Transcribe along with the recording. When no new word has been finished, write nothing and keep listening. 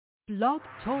Blog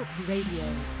Talk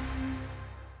Radio.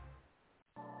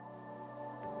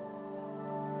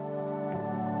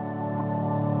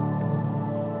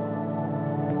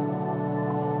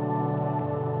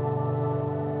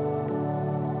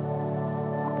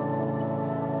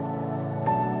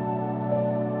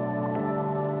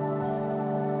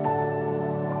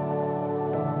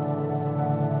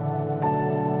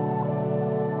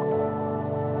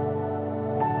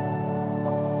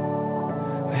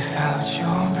 Without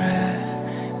your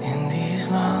breath in these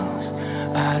lungs,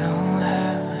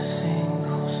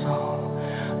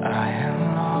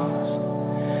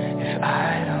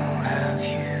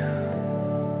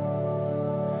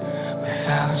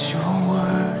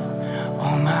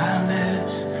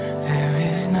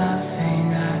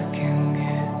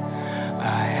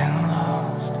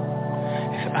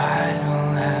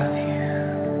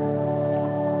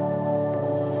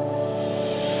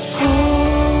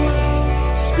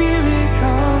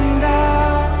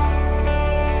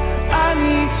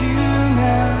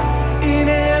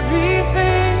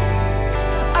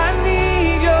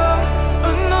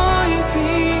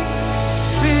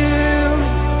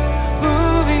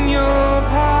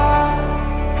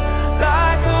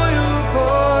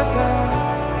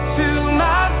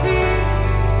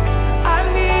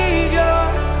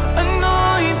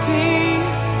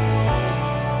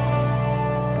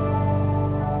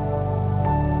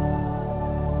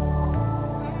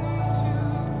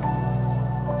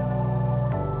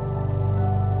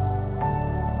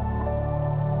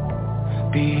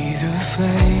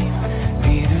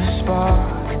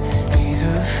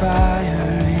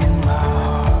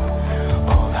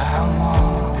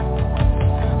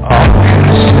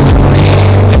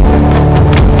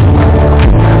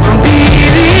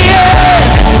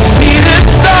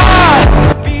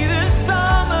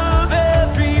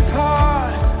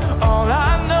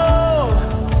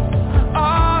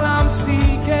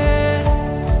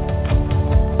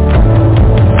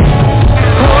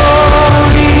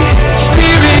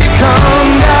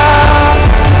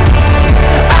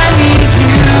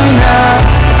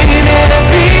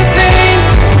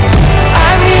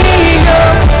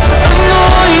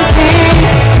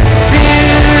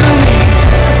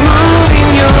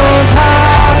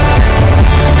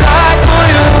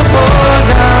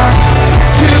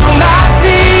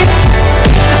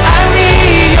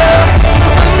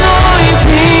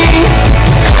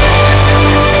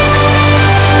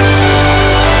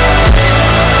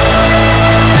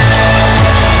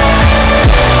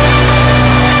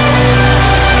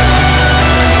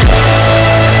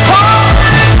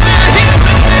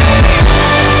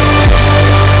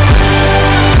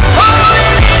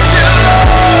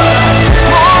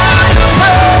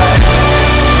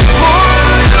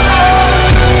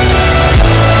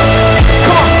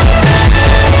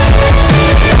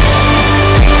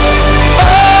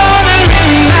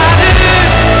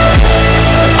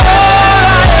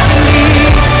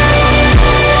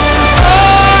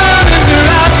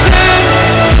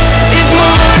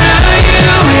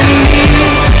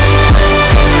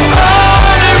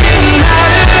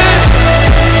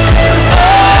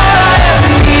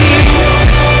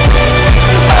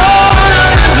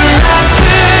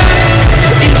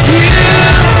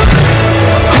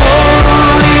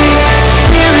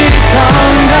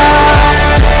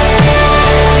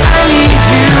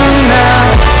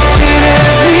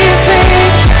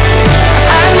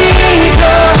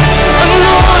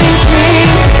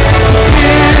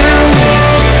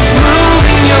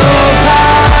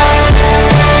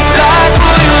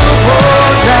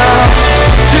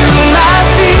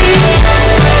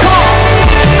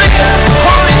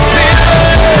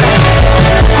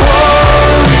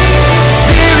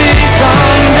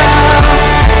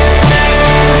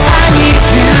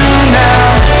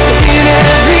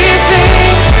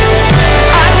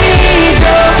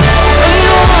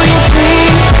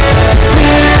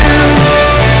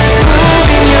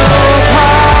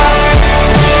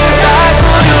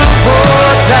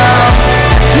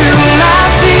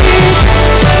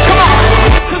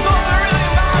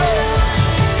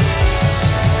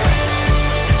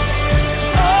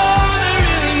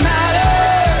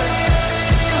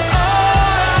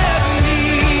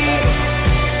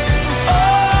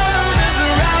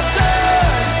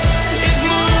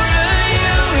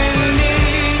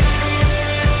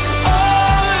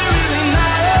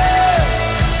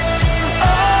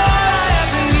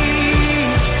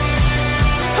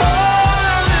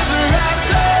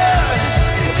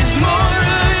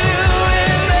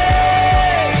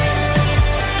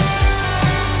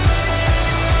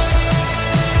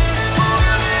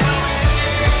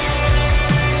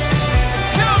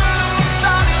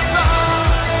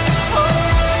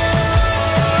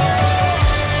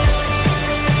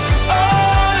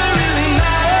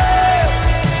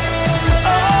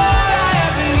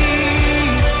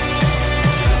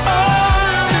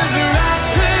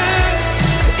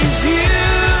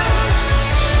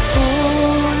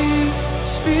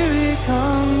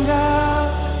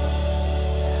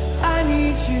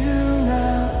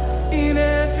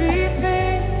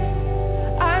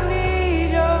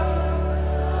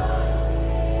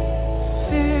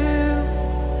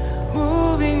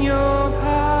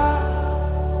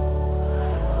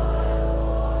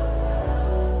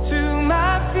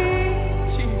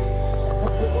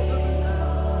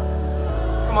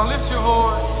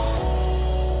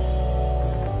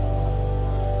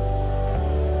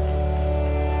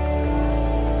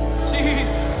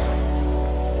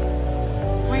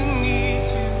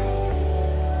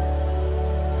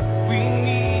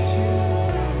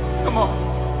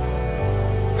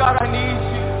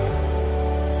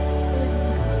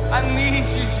 I need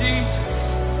you, Jesus.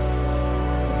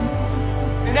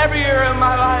 In every area of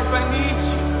my life, I need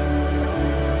you.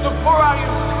 So pour out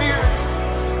your Spirit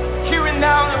here and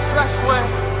now in a fresh way.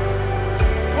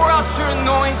 Pour out your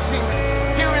anointing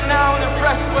here and now in a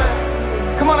fresh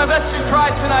way. Come on, if that's your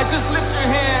cry tonight, just lift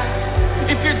your hands.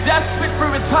 If you're desperate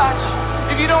for a touch,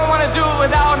 if you don't want to do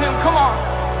it without Him, come on.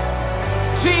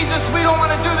 Jesus, we don't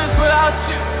want to do this without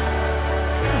you.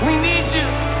 We need you.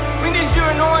 We need your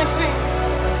anointing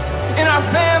in our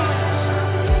families,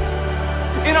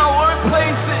 in our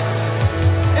workplaces,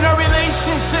 in our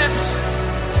relationships.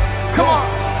 Come on.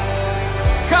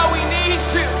 God, we need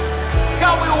you.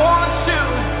 God, we want you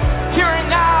here and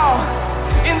now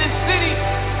in this city,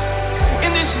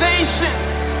 in this nation.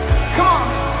 Come on.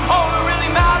 All that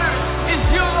really matters is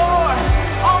you, Lord.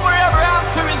 All we're ever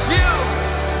after is you.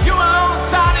 You alone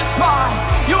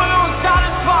satisfy. You alone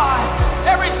satisfy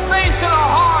every space in our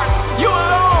heart. You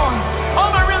alone. All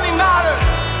that really matters.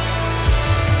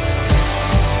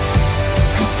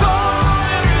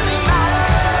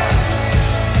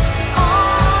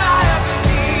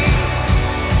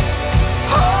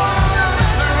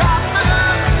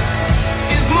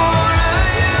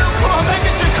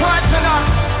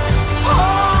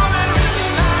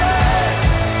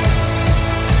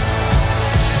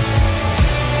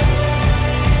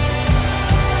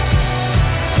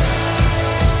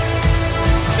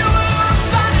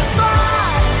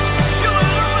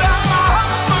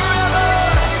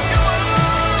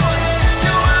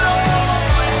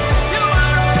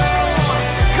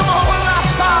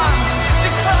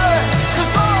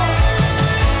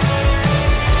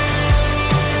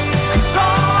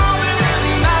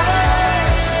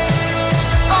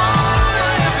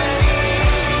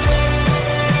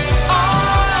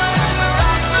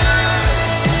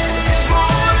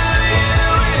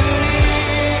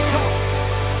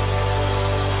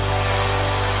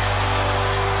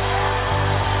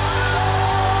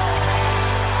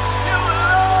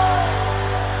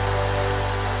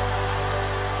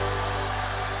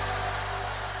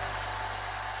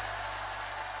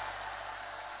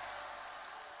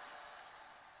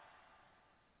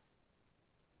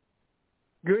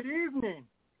 Good evening.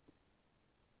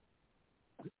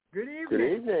 Good evening. Good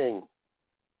evening.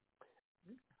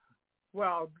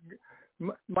 Well,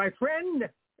 my friend,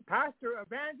 Pastor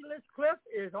Evangelist Cliff,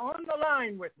 is on the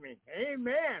line with me.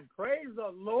 Amen. Praise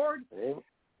the Lord. Amen.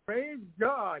 Praise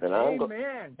God. And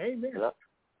Amen. Amen.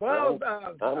 Well,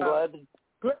 I'm glad.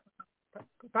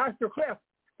 Pastor Cliff,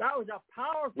 that was a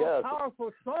powerful,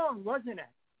 powerful song, wasn't it?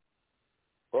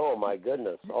 Oh, my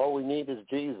goodness. All we need is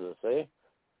Jesus, eh?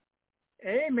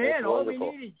 Amen. All we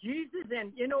need is Jesus.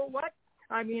 And you know what?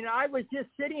 I mean, I was just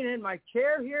sitting in my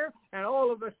chair here, and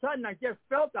all of a sudden I just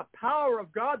felt the power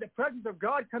of God, the presence of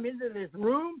God come into this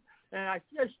room, and I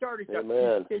just started to just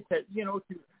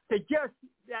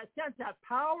that sense, that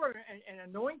power and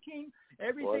anointing,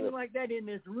 everything like that in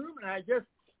this room. And I just,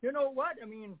 you know what? I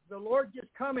mean, the Lord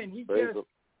just come and He made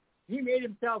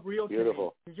Himself real to me.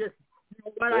 He just, you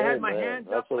know what? I had my hands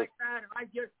up like that, and I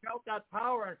just felt that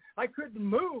power, and I couldn't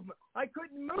move. I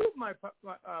couldn't move my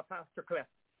Pastor Cliff.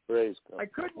 Praise God. I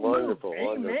couldn't move.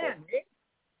 Amen.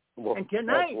 Well, and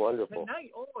tonight's going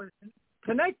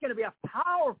to be a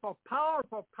powerful,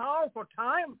 powerful, powerful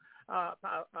time,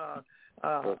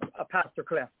 Pastor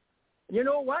Cliff. You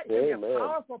know what? It's going to be a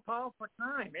powerful, powerful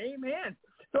time. Amen.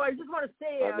 So I just want to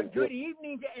say good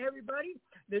evening to everybody.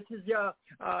 This is your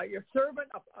servant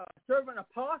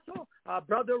apostle,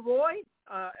 Brother Roy,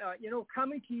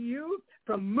 coming to you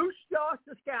from Moose Jaw,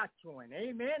 Saskatchewan.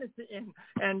 Amen.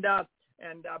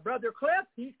 And Brother Cliff,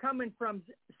 he's coming from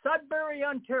Sudbury,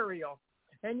 Ontario.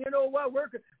 And you know what?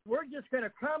 We're just going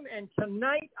to come, and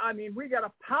tonight, I mean, we got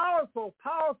a powerful,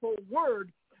 powerful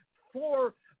word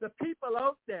for the people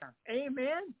out there.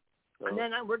 Amen. And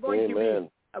then we're going to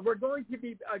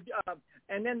be,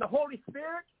 and then the Holy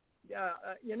Spirit,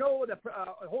 the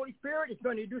Holy Spirit is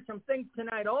going to do some things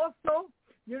tonight also.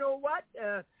 You know what?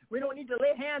 We don't need to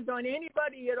lay hands on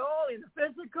anybody at all in the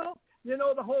physical. You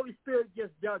know, the Holy Spirit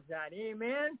just does that.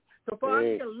 Amen. So Father,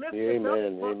 I'm going to lift this up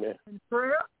in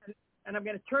prayer, and I'm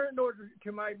going to turn it over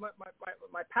to my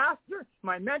pastor,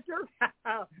 my mentor.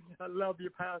 I love you,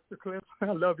 Pastor Cliff.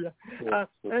 I love you.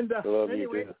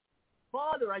 Anyway,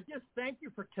 Father, I just thank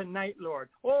you for tonight, Lord.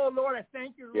 Oh, Lord, I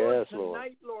thank you, Lord,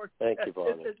 tonight, Lord. Thank you,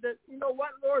 Father. You know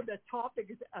what, Lord? The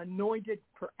topic is anointed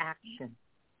for action.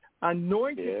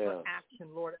 Anointed for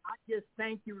action, Lord. I just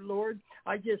thank you, Lord.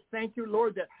 I just thank you,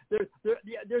 Lord, that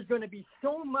there's going to be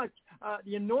so much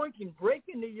the anointing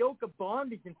breaking the yoke of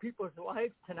bondage in people's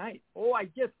lives tonight. Oh, I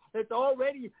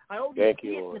already see it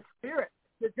in the Spirit.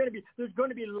 The there's going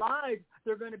to be lives.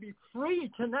 They're going to be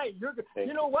free tonight.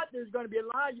 You know what? There's going to be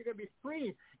lives. You're going to be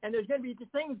free, and there's going to be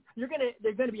things. There's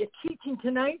going to be a teaching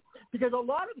tonight, because a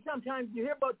lot of sometimes you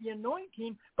hear about the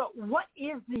anointing, but what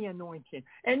is the anointing?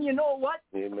 And you know what?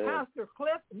 Amen. Pastor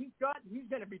Cliff, he's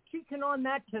going to be teaching on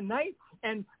that tonight,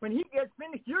 and when he gets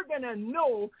finished, you're going to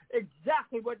know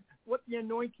exactly what the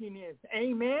anointing is.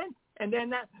 Amen. And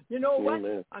then you know what?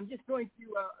 Amen. I'm just going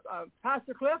to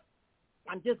Pastor Cliff.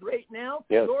 I'm just right now,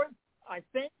 yes. Lord, I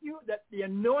thank you that the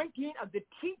anointing of the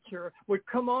teacher would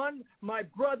come on my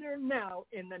brother now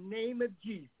in the name of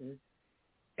Jesus.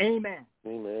 Amen.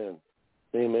 Amen.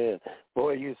 Amen.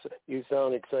 Boy, you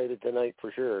sound excited tonight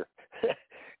for sure.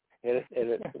 The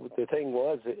thing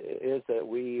is that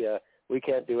we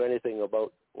can't do anything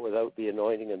without the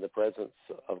anointing and the presence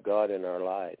of God in our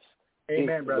lives.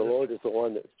 Amen, brother. The Lord is the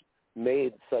one that's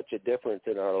made such a difference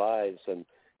in our lives, and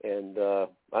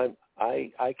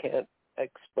I can't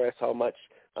express how much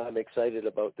I'm excited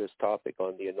about this topic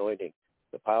on the anointing,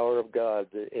 the power of God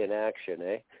in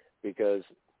action, because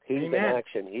He's Amen. in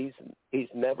action. He's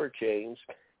never changed.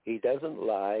 He doesn't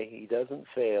lie. He doesn't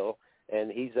fail,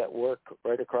 and He's at work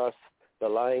right across the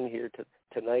line here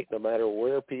tonight. No matter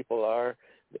where people are,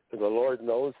 the Lord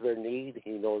knows their need.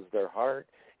 He knows their heart.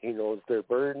 He knows their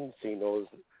burdens. He knows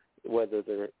whether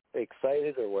they're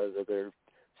excited or whether they're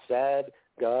sad.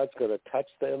 God's going to touch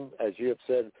them, as you have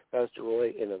said, Pastor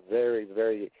Roy, in a very,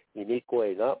 very unique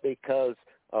way, not because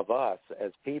of us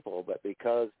as people, but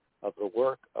because of the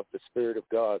work of the Spirit of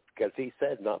God, because He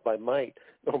said, not by might,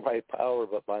 nor by power,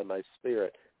 but by my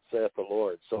Spirit, saith the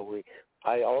Lord. So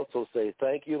I also say,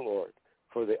 thank you, Lord,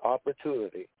 for the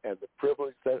opportunity and the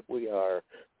privilege that we are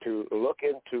to look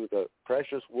into the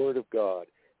precious Word of God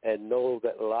and know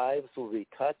that lives will be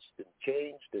touched and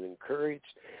changed and encouraged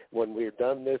when we've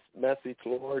done this message,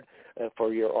 Lord,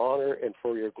 for your honor and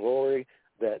for your glory,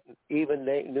 that even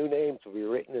new names will be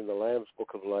written in the Lamb's Book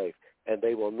of Life, and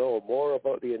they will know more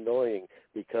about the anointing,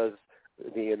 because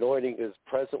the anointing is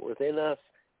present within us,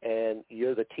 and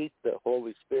you're the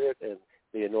Holy Spirit, and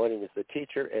the anointing is the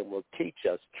teacher and will teach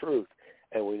us truth,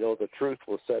 and we know the truth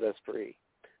will set us free.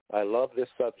 I love this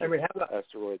subject,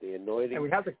 Pastor Roy. The anointing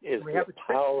is the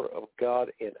power of God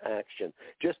in action.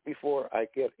 Just before I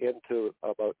get into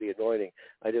about the anointing,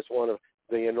 I just want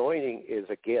the anointing is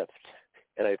a gift.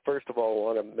 And I first of all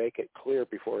want to make it clear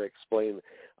before I explain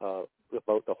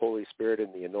about the Holy Spirit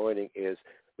and the anointing is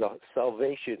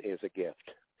salvation is a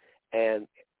gift. And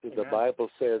the Bible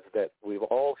says that we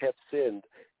all have sinned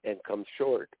and come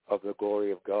short of the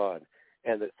glory of God.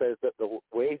 And it says that the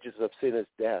wages of sin is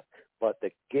death, but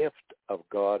the gift of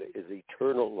God is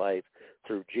eternal life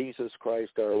through Jesus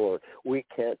Christ our Lord. We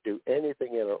can't do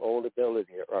anything in our own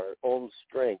ability or our own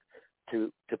strength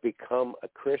to become a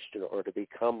Christian or to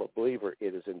become a believer.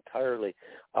 It is entirely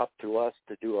up to us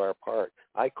to do our part.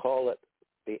 I call it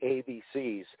the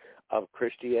ABCs of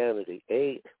Christianity.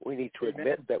 A, we need to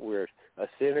admit that we're a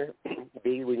sinner.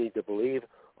 B, we need to believe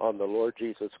on the Lord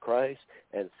Jesus Christ.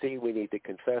 And C, we need to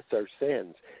confess our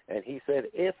sins. And He said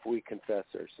if we confess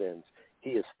our sins,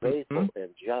 He is faithful and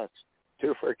just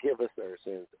to forgive us our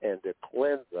sins and to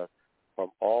cleanse us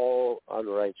from all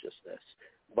unrighteousness.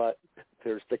 But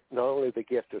there's not only the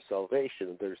gift of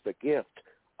salvation, there's the gift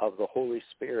of the Holy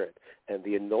Spirit and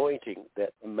the anointing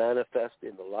that manifests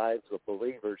in the lives of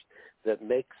believers that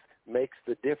makes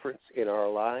the difference in our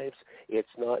lives. It's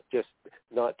not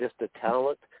just a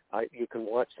talent. You can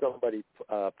watch somebody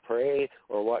pray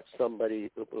or watch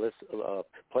somebody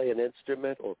play an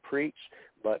instrument or preach,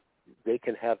 but they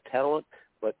can have talent.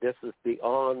 But this is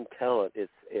beyond talent.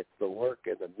 It's the work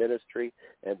and the ministry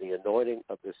and the anointing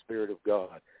of the Spirit of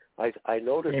God. I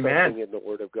noticed something in the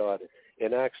Word of God.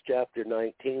 In Acts chapter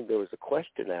 19, there was a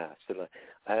question asked,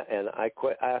 and I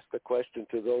asked the question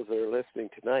to those that are listening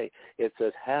tonight. It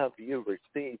says, have you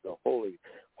received the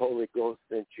Holy Ghost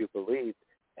since you believed?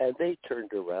 And they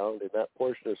turned around in that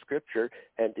portion of Scripture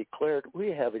and declared, we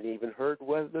haven't even heard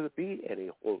whether there be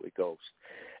any Holy Ghost.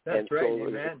 That's right,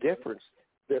 so there's a difference.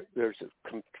 There's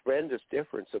a tremendous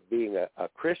difference of being a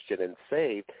Christian and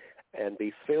saved and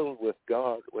be filled with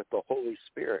God, with the Holy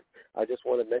Spirit. I just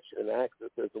want to mention an act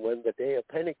that says when the day of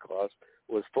Pentecost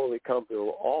was fully come, they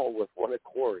were all with one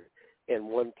accord in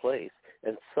one place.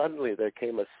 And suddenly there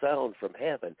came a sound from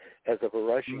heaven as of a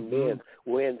rushing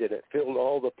wind, and it filled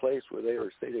all the place where they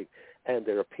were sitting. And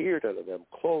there appeared unto them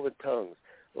cloven tongues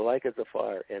like as a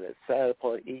fire, and it sat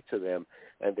upon each of them,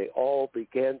 and they all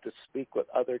began to speak with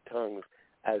other tongues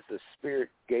as the Spirit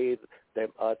gave them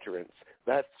utterance.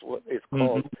 That's what is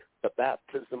called the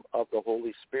baptism of the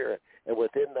Holy Spirit. And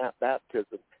within that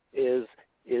baptism is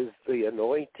the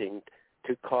anointing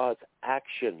to cause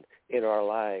action in our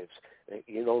lives.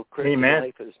 You know, Christian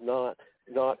life is not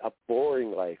a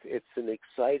boring life. It's an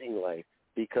exciting life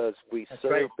because we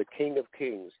serve the King of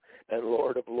Kings and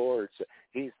Lord of Lords.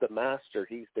 He's the Master.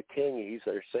 He's the King. He's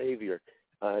our Savior.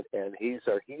 And He's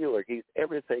our healer. He's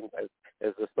everything,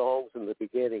 as the songs in the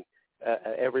beginning,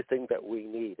 everything that we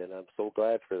need. And I'm so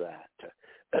glad for that.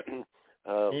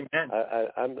 Amen.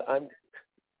 I'm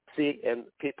see, and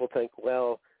people think,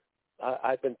 well,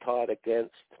 I've been taught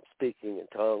against speaking in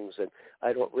tongues, and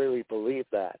I don't really believe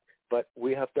that. But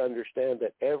we have to understand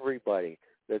that everybody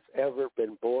that's ever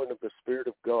been born of the Spirit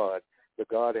of God, the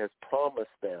God has promised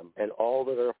them, and all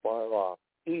that are far off,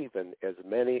 even as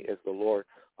many as the Lord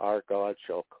our God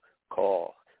shall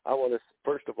call.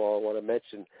 First of all, I want to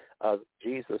mention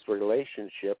Jesus'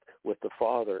 relationship with the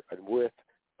Father and with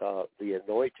the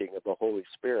anointing of the Holy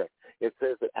Spirit. It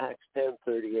says in Acts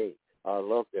 10:38, I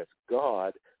love this,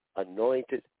 God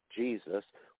anointed Jesus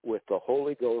with the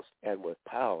Holy Ghost and with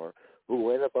power, who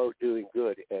went about doing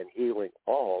good and healing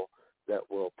all that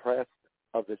were oppressed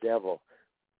of the devil.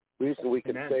 The reason we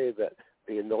can say that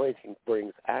the anointing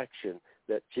brings action,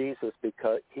 that Jesus,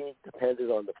 because he depended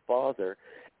on the Father,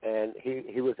 and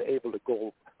he was able to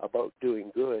go about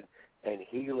doing good and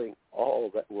healing all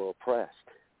that were oppressed.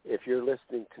 If you're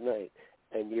listening tonight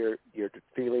and you're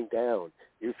feeling down,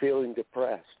 you're feeling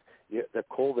depressed, the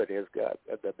COVID has got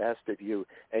the best of you,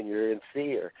 and you're in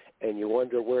fear, and you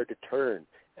wonder where to turn,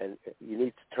 and you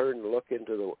need to turn and look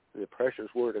into the precious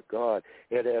Word of God.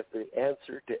 It has the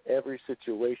answer to every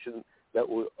situation that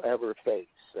we'll ever face.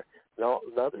 Now,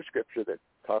 another scripture that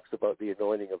talks about the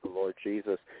anointing of the Lord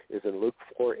Jesus is in Luke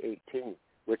 4:18,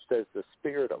 which says, the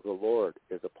Spirit of the Lord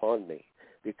is upon me,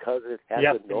 because it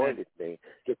has anointed me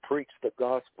to preach the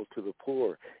gospel to the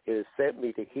poor. It has sent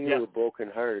me to heal the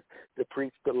brokenhearted, to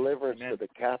preach deliverance to the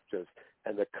captives,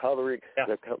 and the covering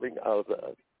of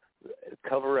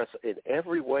cover us in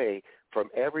every way from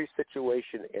every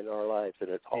situation in our lives. And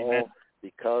it's all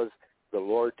because the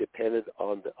Lord depended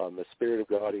on the Spirit of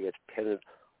God. He depended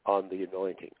on the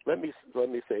anointing. Let me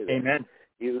say that. Amen.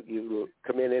 You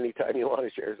come in anytime you want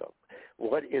to share something.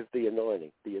 What is the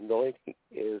anointing? The anointing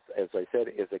is, as I said,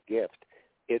 is a gift.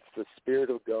 It's the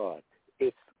Spirit of God.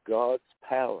 It's God's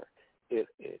power. It's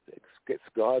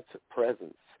God's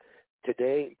presence.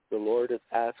 Today, the Lord is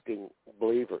asking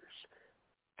believers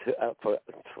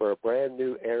for a brand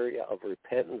new area of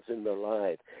repentance in their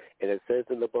life. And it says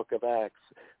in the book of Acts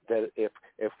that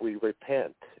if we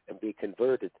repent and be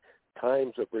converted,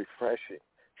 times of refreshing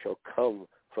shall come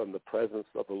from the presence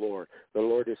of the Lord. The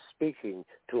Lord is speaking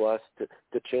to us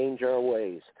to change our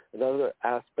ways. Another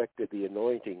aspect of the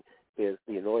anointing is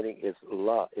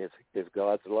love, is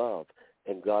God's love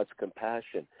and God's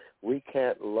compassion. We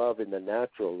can't love in the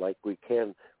natural like we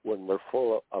can when we're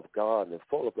full of God and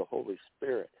full of the Holy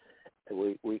Spirit.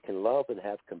 And we can love and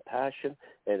have compassion,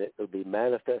 and it will be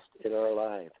manifest in our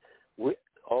lives.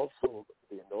 Also,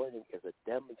 the anointing is a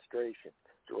demonstration.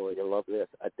 Joy, I love this,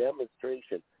 a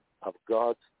demonstration of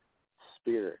God's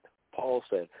Spirit. Paul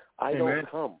said, I don't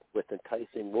come with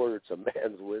enticing words of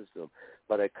man's wisdom,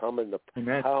 but I come in the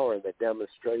power and the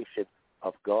demonstration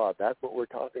of God. That's what we're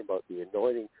talking about, the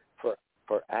anointing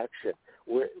for action.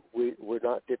 We're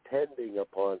not depending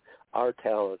upon our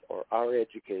talent or our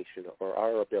education or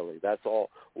our ability. That's all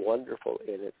wonderful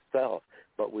in itself,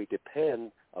 but we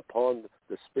depend upon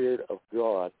the Spirit of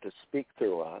God to speak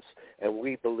through us, and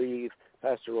we believe,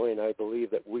 Pastor Roy and I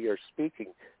believe, that we are speaking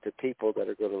to people that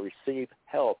are going to receive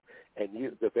help, and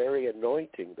the very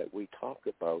anointing that we talk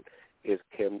about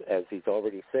as he's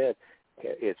already said,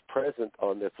 is present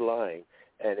on this line,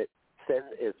 and it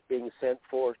is being sent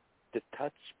forth to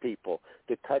touch people,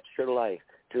 to touch your life,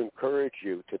 to encourage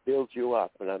you, to build you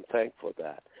up, and I'm thankful for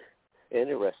that.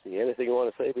 Interesting. Anything you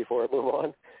want to say before I move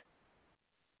on?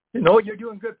 No, you're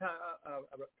doing good,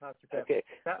 Pastor Cliff. Okay.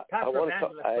 I want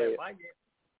to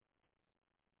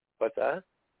What's that?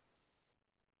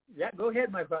 Yeah, go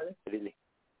ahead, my brother.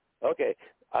 Okay.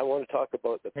 I want to talk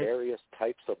about the various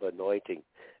types of anointing,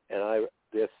 and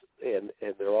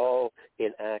they're all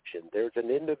in action. There's an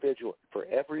individual for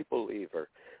every believer.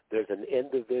 There's an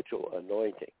individual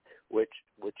anointing, which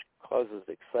causes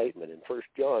excitement. In 1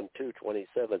 John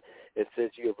 2:27, it says,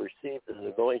 "You have received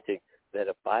an anointing that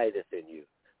abideth in you,"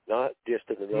 not just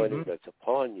an anointing that's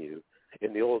upon you.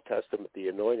 In the Old Testament, the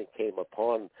anointing came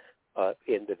upon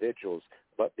individuals,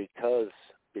 but because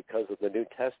of the New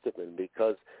Testament,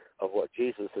 because of what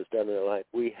Jesus has done in our life,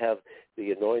 we have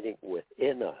the anointing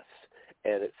within us.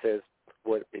 And it says,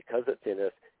 because it's in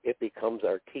us, it becomes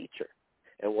our teacher.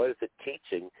 And what is it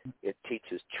teaching? It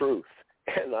teaches truth.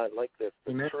 And I like this.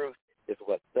 The truth is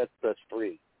what sets us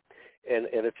free. And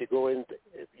if you go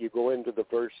into the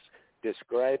verse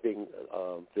describing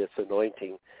this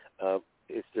anointing,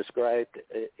 it's described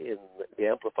in the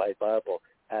Amplified Bible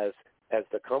as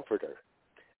the comforter,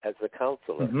 as the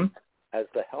counselor, as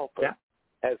the helper,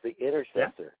 as the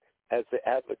intercessor, as the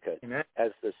advocate,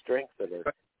 as the strengthener,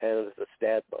 and as the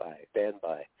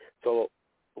standby. So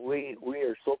we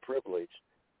are so privileged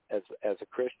as a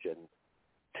Christian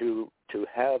to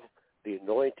have the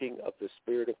anointing of the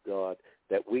Spirit of God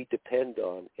that we depend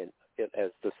on in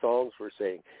as the songs were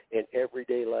saying, in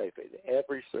everyday life, in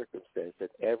every circumstance, in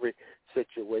every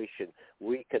situation,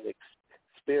 we can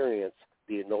experience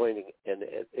the anointing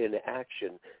in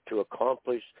action to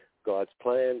accomplish God's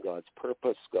plan, God's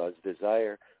purpose, God's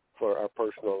desire for our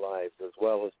personal lives, as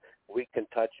well as we can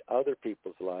touch other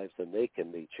people's lives and they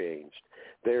can be changed.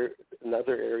 In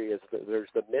other areas, there's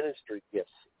the ministry gifts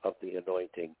of the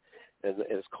anointing, and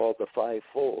it's called the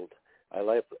fivefold. I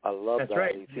love That's that.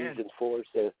 Right. Ephesians 4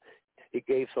 says he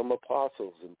gave some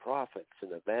apostles and prophets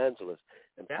and evangelists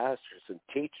and pastors and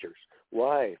teachers.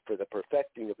 Why? For the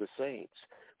perfecting of the saints,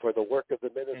 for the work of the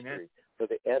ministry, for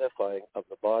the edifying of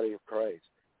the body of Christ,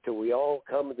 till we all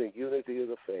come in the unity of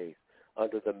the faith,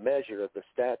 under the measure of the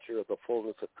stature of the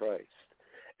fullness of Christ.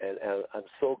 And I'm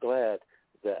so glad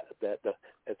that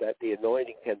the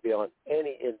anointing can be on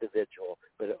any individual,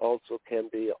 but it also can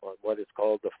be on what is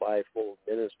called the fivefold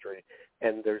ministry.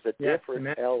 And there's a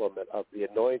different element of the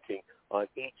anointing on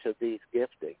each of these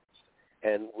giftings.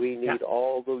 And we need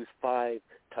all those 5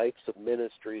 types of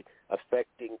ministry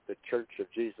affecting the Church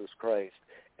of Jesus Christ,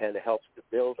 and it helps to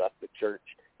build up the church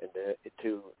and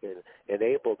to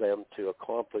enable them to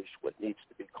accomplish what needs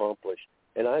to be accomplished.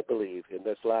 And I believe in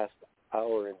this last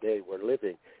hour and day we're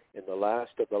living in the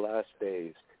last of the last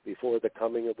days before the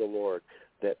coming of the Lord,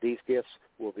 that these gifts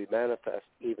will be manifest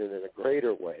even in a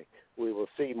greater way. We will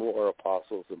see more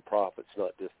apostles and prophets,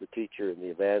 not just the teacher and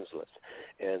the evangelist.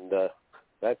 And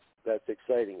that's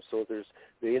exciting. So there's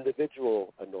the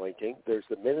individual anointing. There's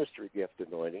the ministry gift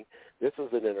anointing. This is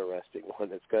an interesting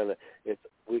one.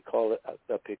 We call it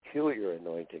a peculiar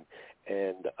anointing.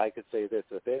 And I could say this: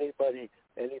 if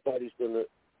anybody's going to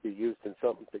be used in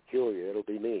something peculiar, it'll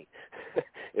be me.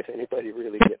 If anybody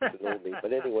really gets to know me.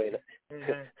 But anyway,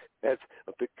 that's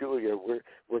a peculiar.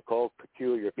 We're called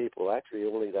peculiar people. Actually,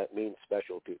 only that means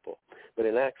special people. But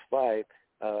in Acts 5,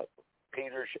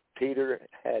 Peter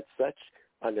had such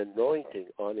an anointing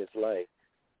on his life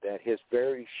that his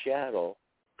very shadow,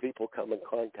 people come in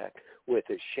contact with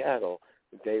his shadow,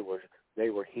 they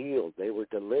were healed, they were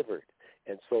delivered.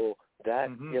 And so that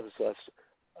gives us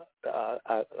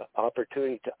an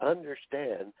opportunity to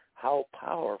understand how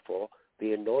powerful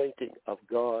the anointing of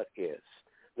God is.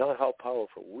 Not how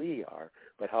powerful we are,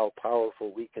 but how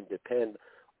powerful we can depend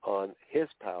on his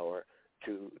power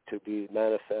to be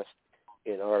manifest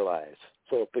in our lives.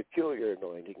 So a peculiar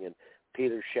anointing, and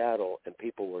Peter's shadow, and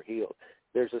people were healed.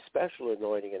 There's a special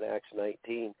anointing in Acts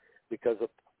 19 because of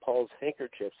Paul's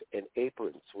handkerchiefs and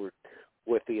aprons were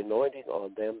with the anointing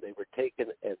on them. They were taken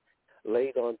and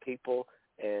laid on people,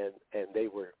 and they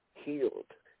were healed.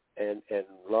 And a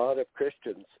lot of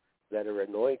Christians that are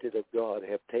anointed of God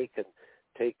have taken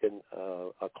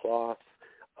a cloth,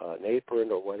 an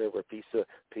apron, or whatever piece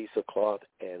of cloth,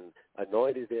 and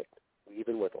anointed it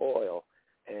even with oil,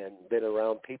 and been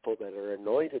around people that are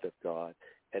anointed of God,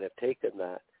 and have taken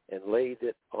that and laid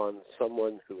it on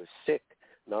someone who is sick,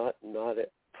 not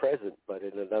at present, but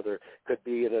could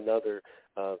be in another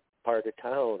part of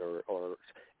town, or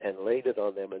and laid it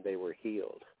on them, and they were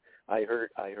healed. I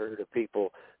heard of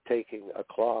people taking a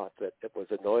cloth that was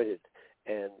anointed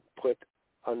and put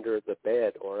under the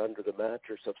bed or under the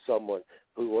mattress of someone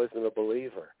who wasn't a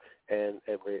believer, and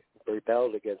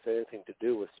rebelled against anything to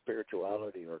do with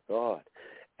spirituality or God.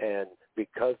 And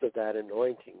because of that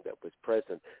anointing that was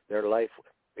present, their life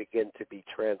began to be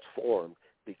transformed,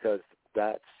 because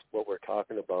that's what we're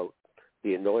talking about,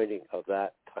 the anointing of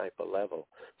that type of level.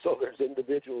 So there's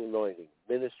individual anointing,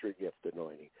 ministry gift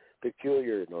anointing,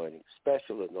 peculiar anointing,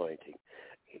 special anointing.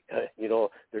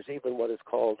 There's even what is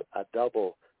called a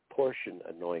double portion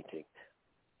anointing.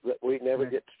 We never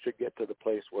should get to the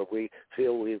place where we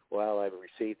feel I've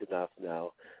received enough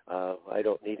now. I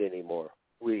don't need any more.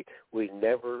 We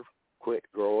never quit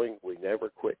growing. We never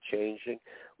quit changing.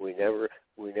 We never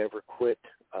quit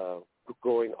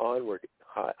going onward,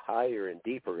 higher and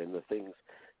deeper in the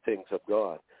things of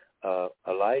God.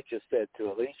 Elijah said to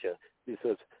Elisha, he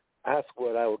says, "Ask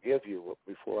what I will give you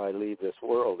before I leave this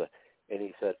world." And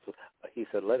he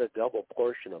said, "Let a double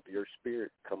portion of your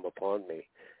spirit come upon me."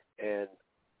 And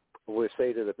we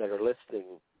say to them that are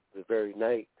listening the very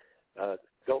night,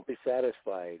 don't be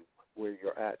satisfied where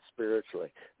you're at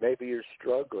spiritually. Maybe you're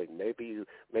struggling. Maybe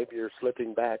you're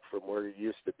slipping back from where you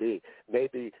used to be.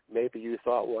 Maybe you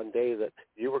thought one day that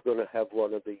you were going to have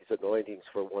one of these anointings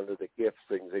for one of the gift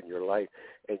things in your life,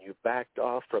 and you backed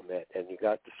off from it and you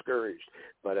got discouraged.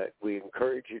 But we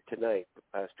encourage you tonight,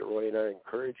 Pastor Roy and I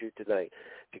encourage you tonight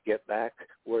to get back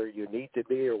where you need to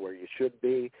be or where you should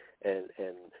be, and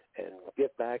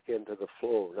get back into the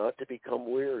flow, not to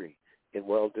become weary in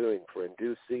well-doing, for in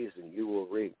due season you will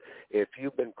reap. If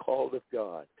you've been called of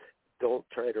God, don't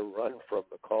try to run from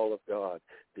the call of God,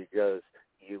 because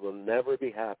you will never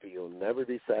be happy. You'll never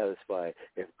be satisfied.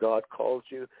 If God calls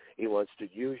you, he wants to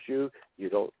use you.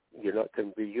 You're not going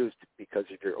to be used because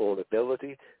of your own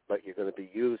ability, but you're going to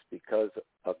be used because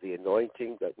of the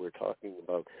anointing that we're talking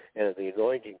about. And the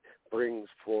anointing brings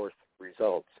forth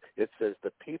results. It says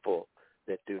the people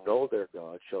that do know their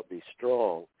God shall be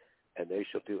strong, and they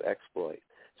shall do exploit.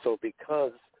 So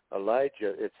because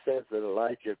Elijah, it says that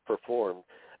Elijah performed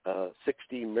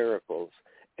 16 miracles,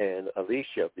 and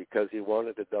Elisha, because he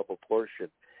wanted a double portion,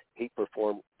 he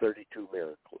performed 32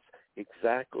 miracles.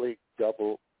 Exactly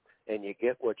double, and you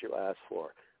get what you ask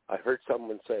for. I heard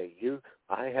someone say,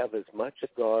 I have as much of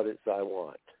God as I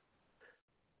want.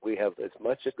 We have as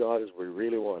much of God as we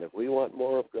really want. If we want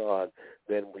more of God,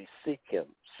 then we seek him.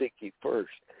 Seek ye first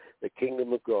the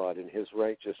kingdom of God and his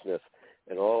righteousness,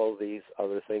 and all these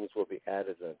other things will be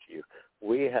added unto you.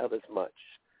 We have as much.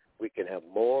 We can have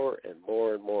more and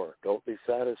more and more. Don't be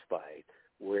satisfied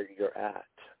where you're at.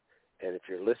 And if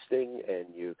you're listening and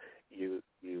you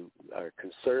are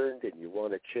concerned and you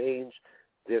want to change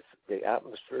the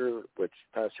atmosphere, which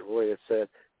Pastor Roy has said,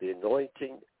 the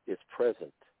anointing is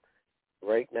present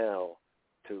right now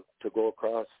to go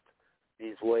across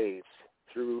these waves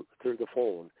through the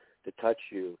phone to touch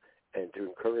you and to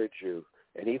encourage you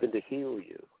and even to heal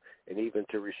you and even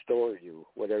to restore you,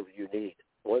 whatever you need.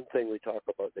 One thing we talk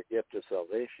about the gift of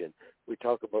salvation, we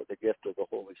talk about the gift of the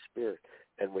Holy Spirit,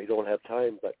 and we don't have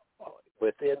time, but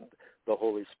within the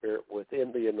Holy Spirit,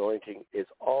 within the anointing is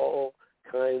all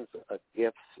kinds of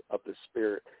gifts of the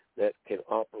Spirit that can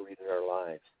operate in our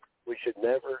lives. We should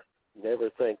never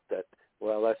think that,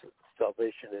 well, that's,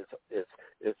 salvation is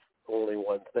only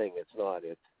one thing. It's not.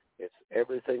 It's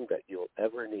everything that you'll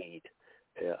ever need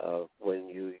when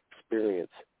you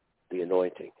experience the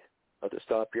anointing. I'll just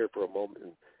stop here for a moment,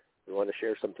 and we want to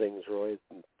share some things, Roy,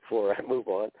 before I move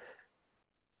on.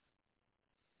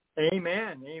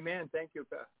 Amen. Amen. Thank you,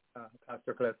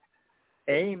 Pastor Cliff.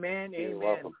 Amen. You're Amen.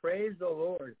 welcome. Praise the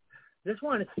Lord. Just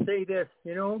want to say this,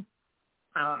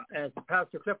 as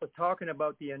Pastor Cliff was talking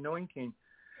about the anointing,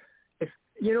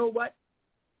 you know what?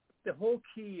 The whole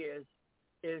key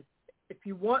is if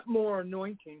you want more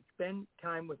anointing, spend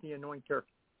time with the anointer.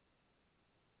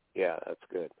 Yeah, that's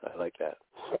good. I like that.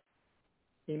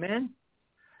 Amen?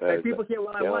 Like people say,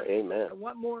 well, amen. I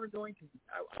want more anointing.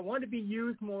 I want to be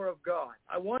used more of God.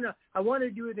 I want to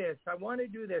do this. I want to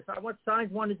do this. I want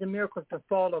signs, wonders, and miracles to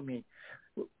follow me.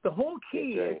 The whole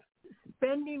key is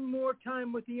spending more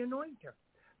time with the anointer.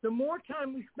 The more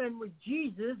time we spend with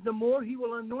Jesus, the more he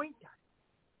will anoint us.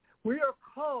 We are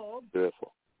called.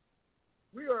 Beautiful.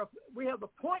 We have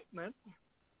appointments,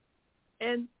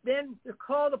 and then the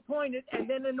called, appointed, and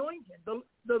then anointed. The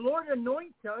Lord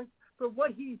anoints us for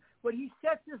what he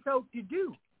sets us out to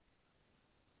do.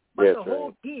 But the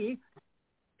whole key,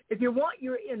 if you want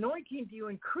your anointing to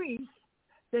increase,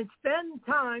 then spend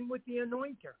time with the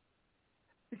anointer.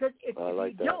 Because if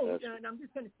you don't, and I'm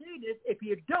just going to say this, if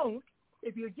you're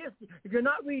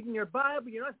not reading your Bible,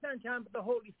 you're not spending time with the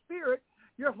Holy Spirit,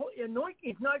 your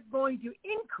anointing is not going to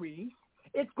increase.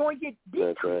 It's going to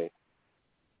decrease.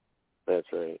 That's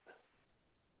right.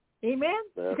 Amen?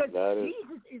 Because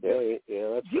Jesus is the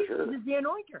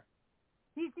anointer.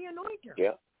 He's the anointer.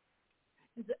 Yeah.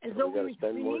 And so we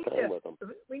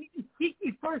need to seek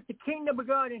ye first the kingdom of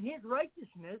God and his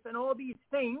righteousness, and all these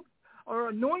things are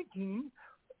anointing,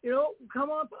 come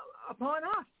up upon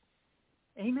us.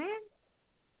 Amen?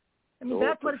 I mean,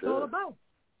 that's what it's all about.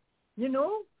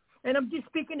 And I'm just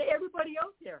speaking to everybody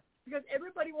out there, because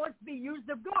everybody wants to be used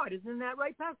of God. Isn't that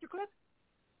right, Pastor Cliff?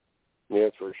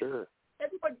 Yes, for sure.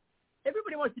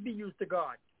 Everybody wants to be used of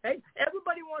God. Right?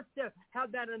 Everybody wants to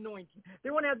have that anointing.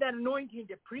 They want to have that anointing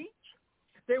to preach.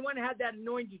 They want to have that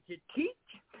anointing to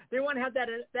teach. They want to have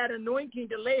that anointing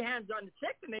to lay hands on the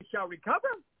sick and they shall recover.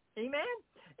 Amen?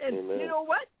 And Amen. You know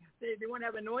what? They want to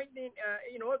have anointing,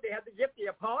 if they have the gift of the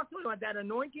apostle, they want that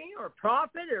anointing, or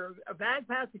prophet, or evangelist,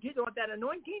 pastor, they want that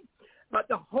anointing. But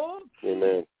the whole key,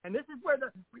 Amen. and this is where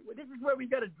we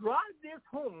got to drive this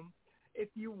home. If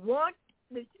you want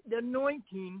the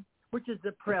anointing, which is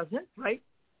the presence, right?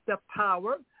 The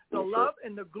power, the love,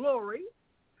 and the glory,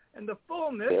 and the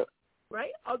fullness,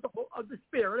 right, of the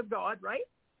Spirit of God, right?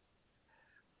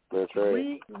 That's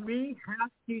right.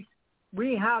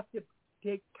 We have to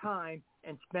take time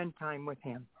and spend time with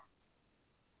Him.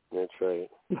 That's right.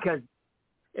 Because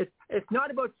it's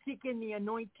not about seeking the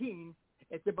anointing;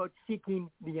 it's about seeking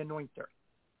the anointer.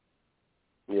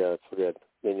 Yeah, that's good.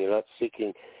 And you're not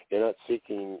seeking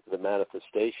the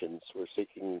manifestations. We're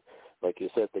seeking, like you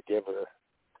said, the giver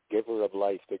of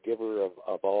life, the giver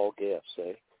of all gifts.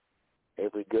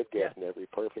 Every good gift and every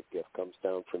perfect gift comes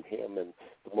down from Him. And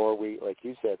the more we, like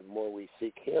you said, the more we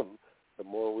seek Him, the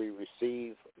more we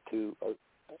receive to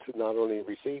not only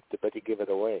receive, but to give it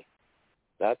away.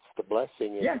 That's the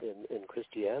blessing in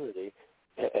Christianity.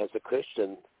 As a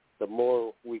Christian, the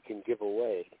more we can give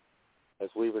away. As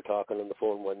we were talking on the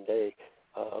phone one day,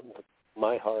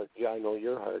 my heart, I know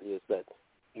your heart is that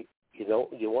you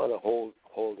want to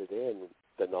hold it in,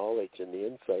 the knowledge and the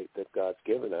insight that God's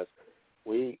given us.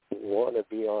 We want to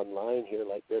be online here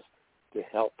like this to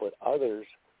help with others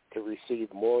to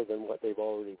receive more than what they've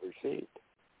already received.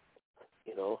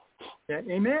 Yeah,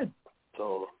 amen.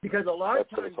 So because a lot of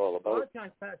times,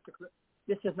 Pastor,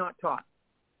 this is not taught.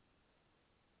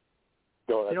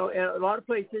 No, in a lot of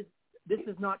places, this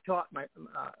is not taught,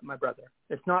 my brother.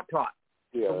 It's not taught.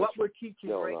 Yeah, so what we're teaching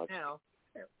now,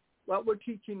 what we're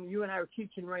teaching, you and I are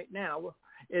teaching right now,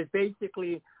 is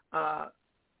basically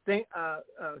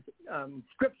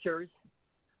scriptures,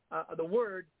 the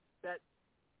word that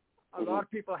a lot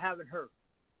of people haven't heard.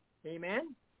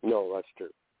 Amen? No, that's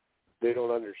true. They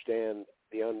don't understand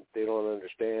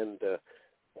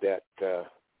that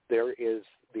there is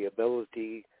the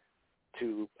ability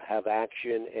to have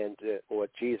action, and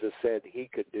what Jesus said He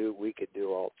could do, we could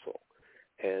do also.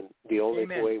 And the only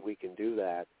way we can do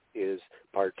that is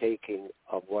partaking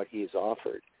of what He's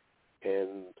offered.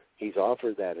 And He's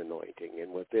offered that anointing.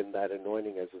 And within that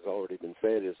anointing, as has already been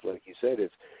said, is like you said,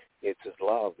 it's His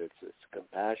love, it's His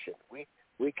compassion.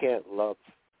 We can't love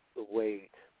the way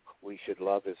we should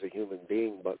love as a human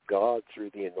being, but God, through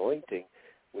the anointing,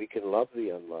 we can love the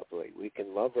unlovely. We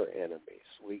can love our enemies.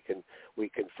 We can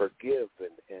forgive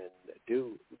and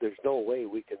do. There's no way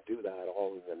we can do that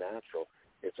all in the natural.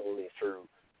 It's only through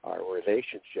our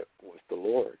relationship with the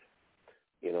Lord.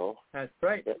 That's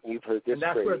right. You've heard this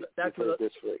phrase.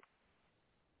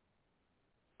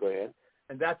 Go ahead.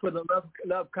 And that's where the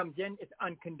love comes in. It's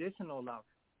unconditional love.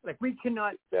 Like we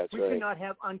cannot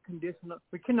have unconditional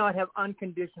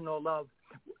love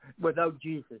without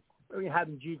Jesus. We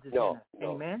having Jesus in us.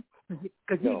 Amen.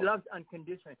 Because He loves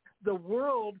unconditionally. The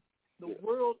world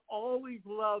always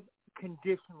loves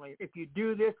conditionally. If you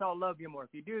do this, I'll love you more.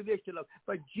 If you do this, you love.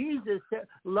 But Jesus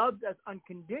loves us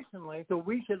unconditionally, so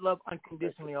we should love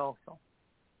unconditionally also.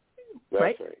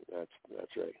 That's right.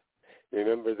 That's right.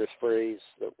 Remember this phrase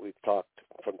that we've talked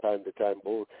from time to time.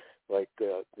 Like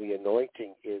the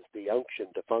anointing is the unction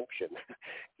to function.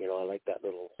 I like that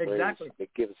little phrase. Exactly.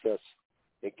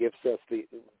 It gives us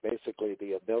basically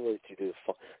the ability to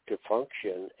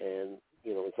function. And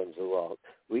some say, well,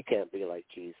 we can't be like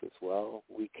Jesus. Well,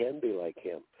 we can be like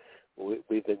Him.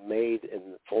 We've been made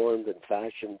and formed and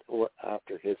fashioned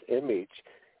after His image,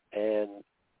 and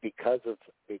because of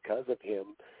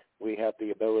Him, we have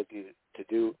the ability to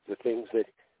do the things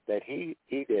that He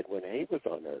did when He was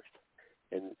on earth.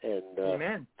 And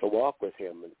to walk with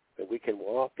Him, and we can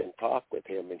walk and talk with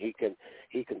Him, and He can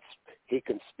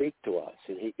speak to us,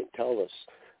 and He can tell us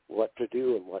what to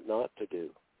do and what not to do.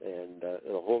 And the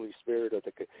Holy Spirit of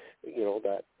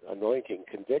that anointing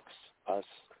convicts us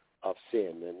of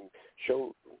sin and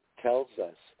tells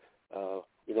us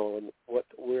and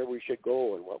where we should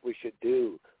go and what we should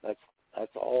do.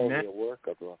 That's all the work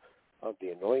of the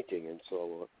anointing. And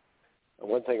so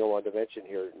one thing I wanted to mention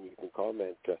here, and you can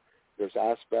comment. There's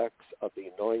aspects of the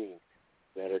anointing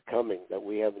that are coming that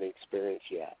we haven't experienced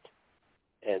yet.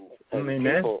 And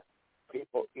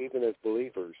people, even as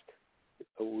believers,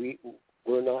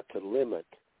 we're not to limit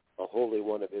the Holy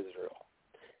One of Israel.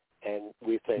 And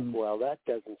we think, well, that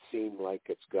doesn't seem like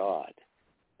it's God.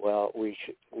 Well, we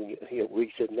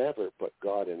should never put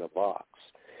God in a box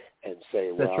and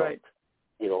say, well, right.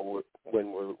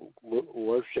 When we're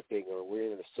worshiping or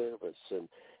we're in a service and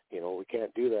we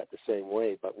can't do that the same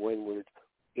way, but when we're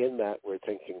in that, we're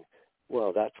thinking,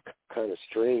 well, that's kind of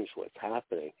strange what's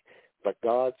happening. But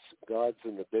God's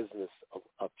in the business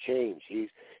of change.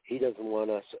 He doesn't want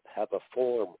us to have a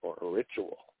form or a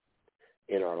ritual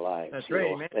in our lives. That's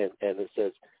right, man. And it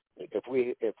says if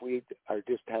we are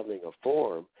just having a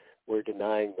form, we're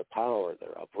denying the power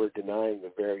thereof. We're denying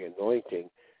the very anointing.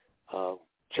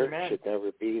 Church should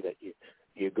never be that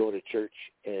you go to church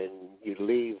and you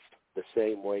leave the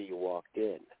same way you walked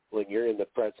in. When you're in the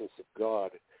presence of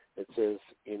God, it says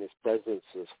in his presence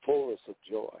is fullness of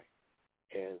joy.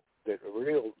 And the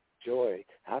real joy,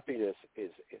 happiness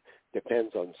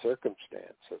depends on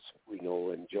circumstances, we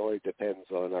know, and joy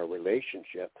depends on our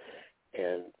relationship.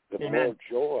 And the more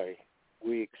joy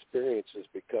we experience is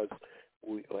because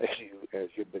we, as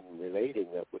you've been relating,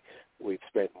 that we've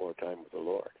spent more time with the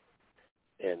Lord.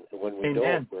 And when we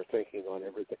don't, we're thinking on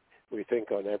everything. We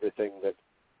think on everything that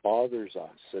bothers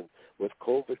us. And with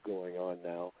COVID going on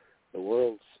now, the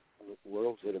world's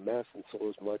in a mess, and so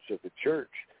is much of the church,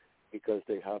 because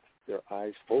they have their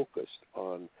eyes focused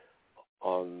on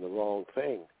the wrong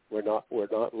thing. We're not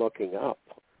looking up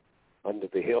under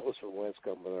the hills from whence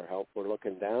cometh our help. We're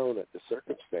looking down at the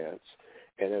circumstance,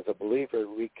 and as a believer,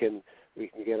 we can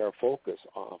get our focus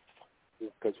off,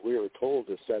 because we are told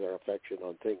to set our affection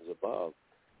on things above,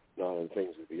 not on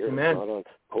things of the earth, not on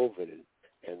COVID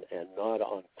and not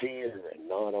on fear and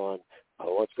not on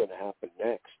what's going to happen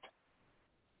next.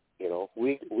 You know,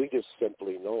 we just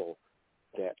simply know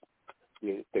that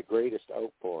the greatest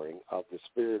outpouring of the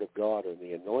Spirit of God and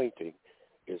the anointing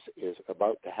is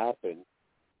about to happen.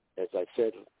 As I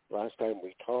said last time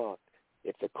we talked,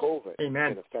 if the COVID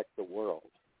can affect the world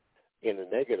in a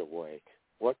negative way,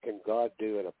 what can God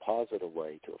do in a positive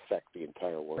way to affect the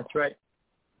entire world? That's right.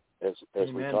 As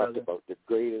we talked about, the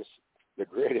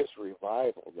greatest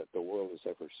revival that the world has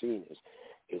ever seen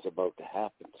is about to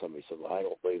happen. Somebody said, well, I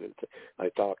don't believe it. I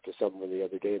talked to someone the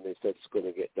other day, and they said it's going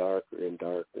to get darker and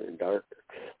darker and darker.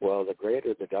 Well, the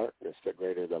greater the darkness, the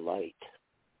greater the light.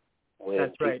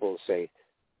 When people say,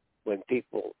 when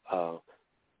people, the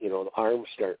arms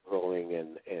start growing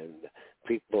and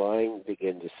people blind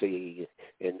begin to see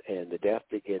and the deaf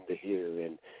begin to hear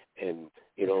and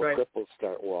cripples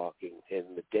start walking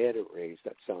and the dead are raised.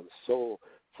 That sounds so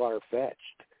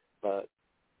far-fetched, but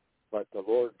the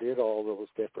Lord did all those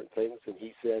different things, and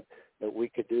he said that we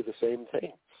could do the same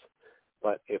things.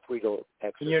 But if we don't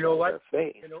exercise our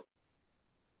faith,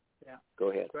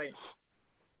 go ahead. Right.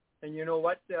 And you know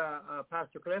what,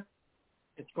 Pastor Cliff?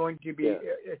 It's going to be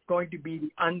the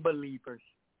unbelievers.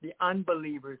 The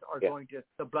unbelievers are going to,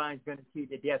 the blind's going to see,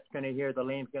 the deaf's going to hear, the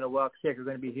lame's going to walk, sick are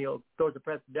going to be healed, those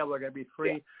oppressed the devil are going to be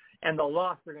free, and the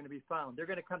lost are going to be found. They're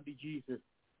going to come to Jesus.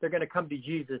 They're going to come to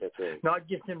Jesus, not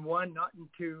just in one, not in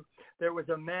two. There's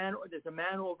a man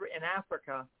over in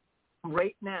Africa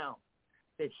right now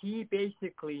that he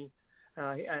basically,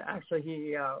 he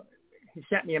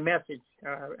sent me a message,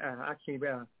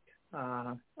 Brother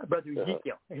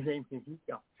Ezekiel, his name's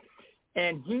Ezekiel,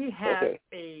 and he has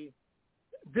a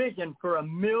vision for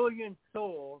 1 million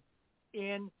souls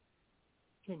in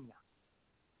Kenya.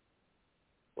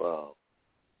 Wow,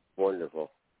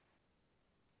 wonderful.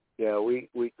 Yeah, we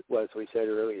as we said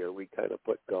earlier, we kind of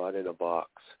put God in a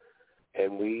box,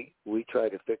 and we try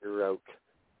to figure out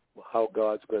how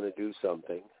God's going to do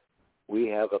something. We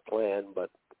have a plan, but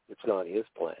it's not his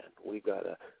plan. We've got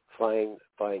to find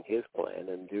his plan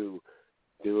and do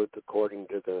it according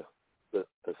to the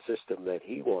system that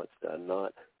he wants done,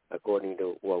 not according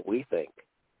to what we think.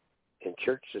 And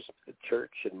church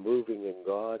and moving in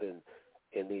God and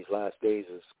in these last days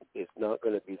is not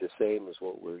going to be the same as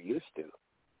what we're used to.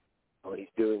 Well,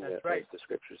 he's doing that, as the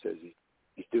scripture says.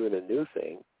 He's doing a new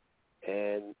thing,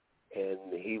 and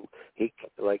he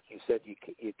like you said,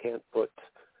 you can't put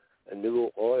a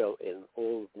new oil in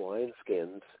old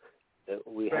wineskins.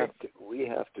 We have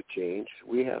to change.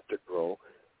 We have to grow.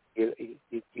 You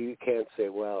can't say,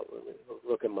 well,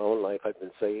 look at my own life. I've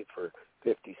been saved for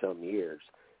 50-some years.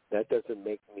 That doesn't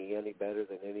make me any better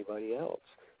than anybody else.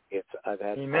 I've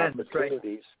had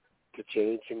opportunities to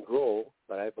change and grow,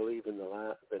 but I believe in the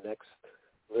next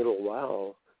little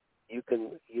while, you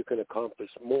can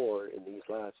accomplish more in these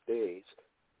last days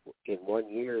in 1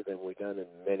 year than we've done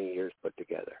in many years put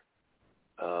together.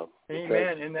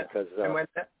 Amen.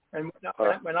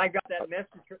 When I got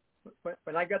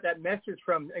that message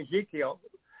from Ezekiel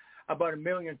about 1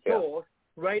 million souls,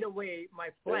 right away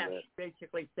my flesh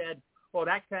basically said, well,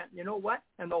 that can't, you know what?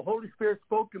 And the Holy Spirit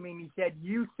spoke to me, and he said,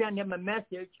 you send him a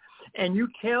message, and you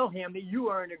tell him that you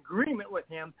are in agreement with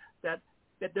him that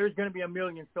there's going to be 1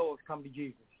 million souls come to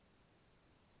Jesus.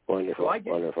 Wonderful,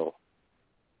 wonderful.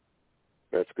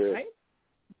 That's good. Right?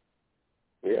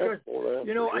 Yeah. Because,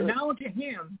 and now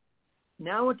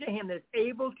unto him that's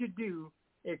able to do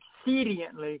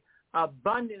exceedingly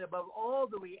abundant above all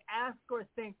that we ask or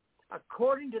think,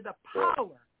 according to the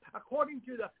power, according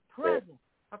to the presence,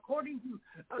 according to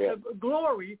the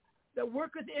glory that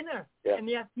worketh in us, and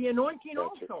the anointing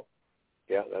that's also.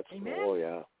 Yeah, that's cool.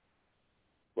 Yeah.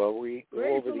 Well, over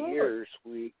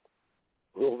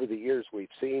the years we've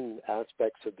seen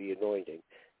aspects of the anointing,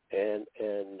 and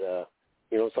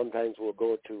sometimes we'll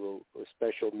go to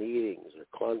special meetings or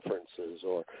conferences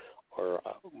or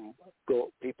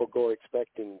people go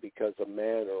expecting because a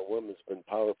man or a woman's been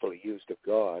powerfully used of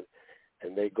God,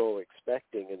 and they go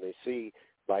expecting and they see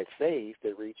by faith,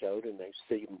 they reach out and they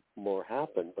see more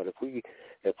happen. But if we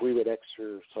would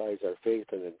exercise our faith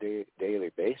on a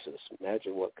daily basis,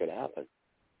 imagine what could happen.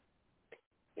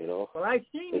 Well, I've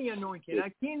seen the anointing.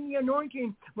 I've seen the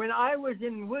anointing when I was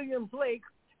in Williams Lake,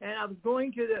 and I was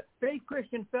going to the Faith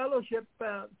Christian Fellowship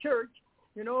Church.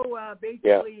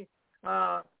 Basically,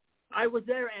 I was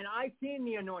there, and I seen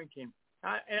the anointing.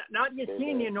 Not just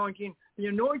seen the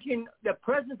anointing, the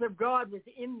presence of God was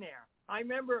in there. I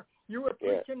remember you were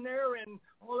preaching there, and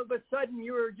all of a sudden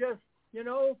you were just,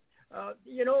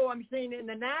 I'm saying in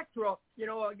the natural,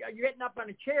 you're getting up on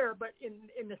a chair, but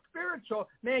in the spiritual,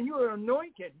 man, you were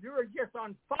anointed. You were just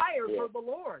on fire for the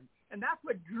Lord, and that's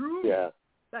what drew me.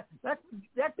 That's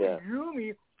what drew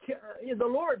me. The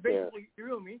Lord basically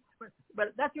drew me,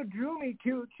 but that's what drew me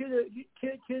to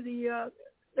the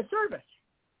service.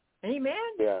 Amen.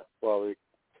 Yeah. Well,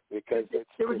 because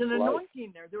there was an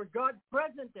anointing there. There was God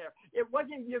present there. It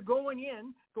wasn't you're going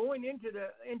into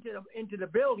the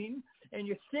building and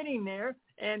you're sitting there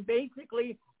and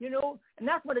basically, and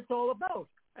that's what it's all about.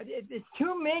 There's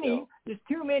too many. There's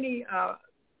too many. I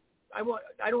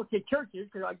don't say churches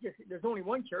because there's only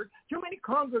one church. Too many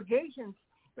congregations.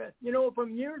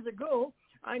 From years ago.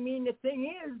 I mean, the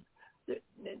thing is,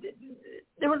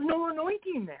 there was no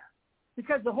anointing there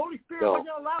because the Holy Spirit wasn't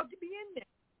allowed to be in there.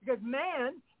 Because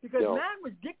man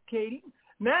was dictating,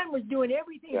 man was doing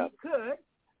everything he could,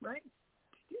 right?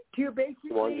 To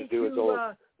basically wanted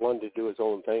to do his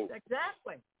own thing.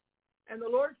 Exactly. And the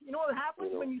Lord, what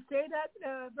happens when you say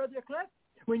that, Brother Cliff?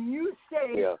 When you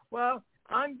say, well,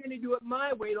 I'm going to do it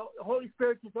my way, the Holy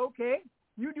Spirit says, okay,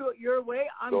 you do it your way,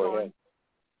 I'm going. Ahead.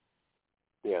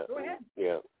 Yeah. Go ahead.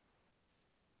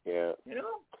 Yeah.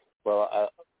 Well,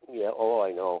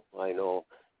 I know.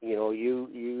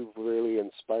 You've really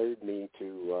inspired me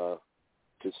to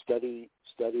study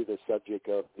the subject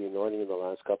of the anointing in the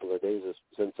last couple of days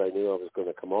since I knew I was going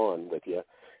to come on with you,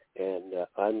 and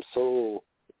I'm so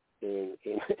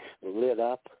lit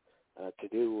up to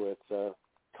do with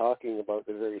talking about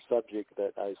the very subject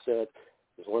that I said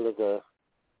is one of the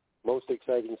most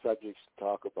exciting subjects to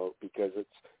talk about because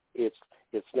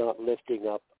it's not lifting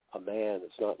up a man,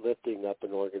 it's not lifting up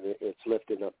an organ, it's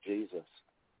lifting up Jesus.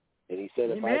 And he said,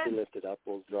 if I be lifted up,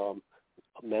 will draw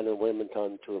men and women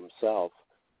unto himself.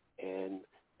 And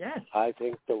I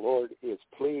think the Lord is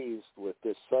pleased with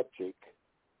this subject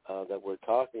that we're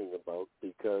talking about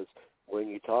because when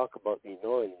you talk about the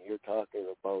anointing, you're talking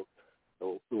about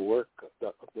the work,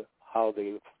 how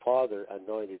the Father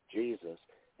anointed Jesus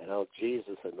and how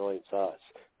Jesus anoints us.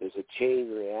 There's a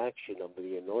chain reaction of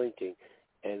the anointing,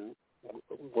 and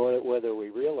whether we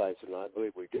realize it or not, I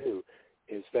believe we do,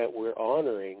 is that we're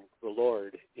honoring the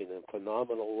Lord in a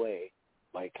phenomenal way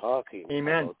by talking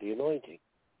about the anointing.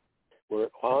 We're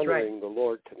honoring the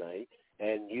Lord tonight,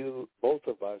 and both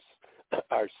of us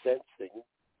are sensing,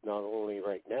 not only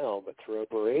right now, but through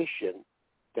operation,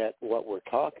 that what we're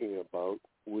talking about,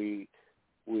 we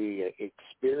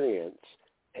experience,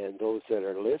 and those that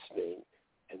are listening,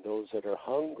 and those that are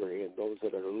hungry, and those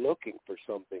that are looking for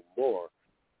something more,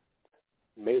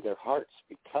 may their hearts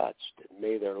be touched, and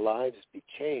may their lives be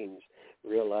changed,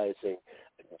 realizing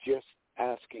just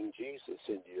asking Jesus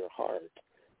into your heart.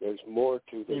 There's more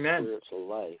to the spiritual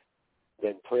life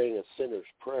than praying a sinner's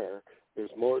prayer.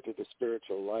 There's more to the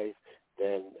spiritual life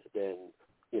than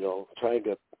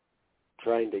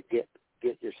trying to get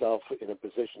yourself in a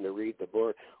position to read the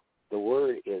Word. The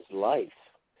Word is life.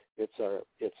 It's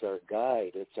our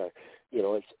guide. It's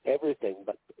everything.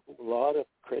 But a lot of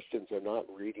Christians are not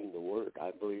reading the Word.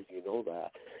 I believe you know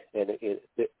that. And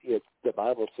the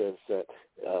Bible says that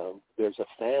there's a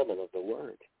famine of the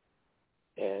Word,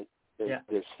 and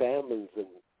there's famines and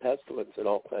pestilence and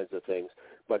all kinds of things.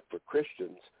 But for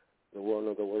Christians, one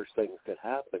of the worst things that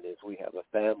happen is we have a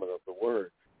famine of the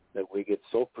Word, that we get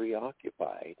so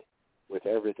preoccupied with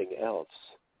everything else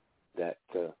that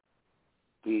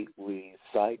we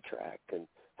sidetrack and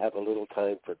have a little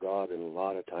time for God and a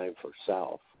lot of time for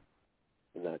self.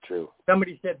 Isn't that true?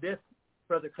 Somebody said this,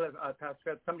 Brother Cliff, Pastor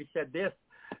Cliff, somebody said this.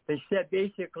 They said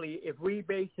basically if we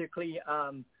basically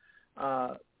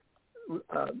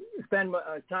spend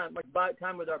time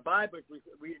with our Bibles,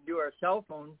 we do our cell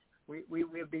phones, we'd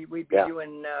be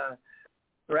doing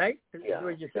right. Because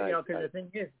the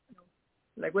thing is,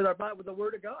 like with the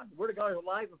Word of God. The Word of God is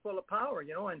alive and full of power,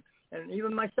 and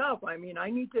even myself. I mean, I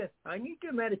need to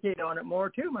meditate on it more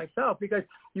too myself, because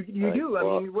you do. I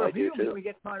mean, we're human. We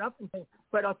get caught up in things.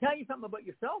 But I'll tell you something about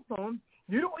your cell phone.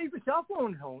 You don't leave your cell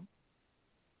phone at home.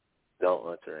 No,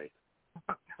 that's right.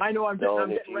 I know I'm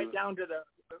getting right down to the,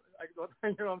 you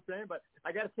know what I'm saying, but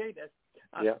I got to say this.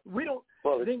 We don't.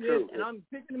 Well, the thing it's true. is, and I'm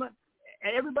speaking to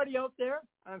everybody out there.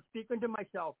 I'm speaking to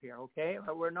myself here. Okay,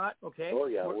 we're not okay. Oh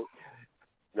yeah.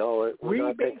 We're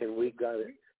not thinking we got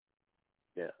it.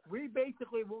 Yeah. We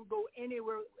basically won't go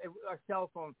anywhere with our cell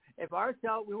phone. We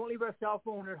won't leave our cell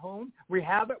phone at home. We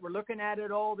have it. We're looking at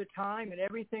it all the time and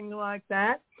everything like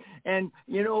that. And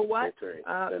you know what? That's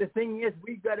right. The thing is,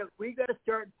 we got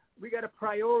a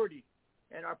priority.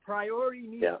 And our priority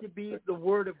needs to be the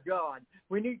Word of God.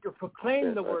 We need to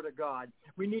proclaim the Word of God.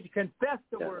 We need to confess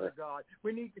the Word of God.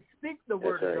 We need to speak the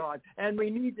Word of God. And we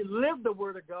need to live the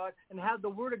Word of God and have the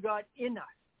Word of God in us.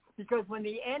 Because when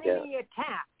the enemy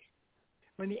attacks,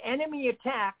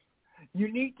 you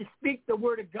need to speak the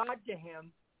Word of God to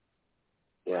him,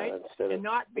 right? And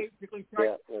not basically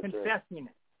start confessing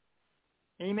it.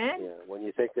 Amen? Yeah, when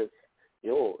you think of,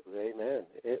 amen.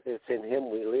 It's in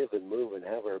him we live and move and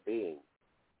have our being.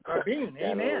 Our being,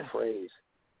 that amen. Little phrase,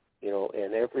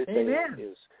 and everything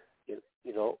is,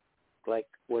 like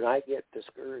when I get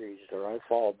discouraged or I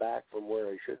fall back from where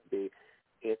I should be,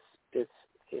 it's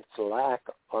lack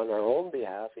on our own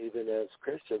behalf, even as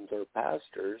Christians or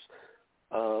pastors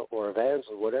or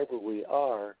evangelists, whatever we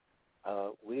are.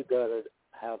 We've got to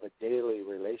have a daily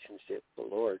relationship with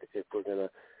the Lord if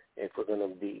we're gonna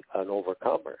be an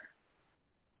overcomer.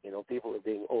 People are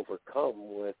being overcome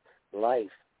with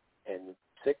life and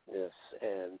sickness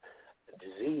and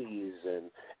disease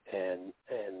and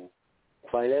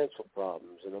financial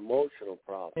problems and emotional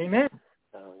problems. Amen.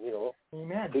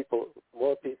 Amen.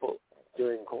 More people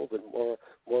during COVID,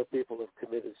 more people have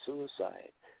committed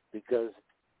suicide because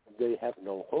they have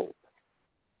no hope.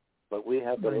 But we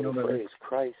have the little phrase,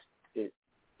 Christ in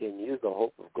you, the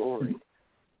hope of glory.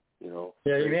 Yeah,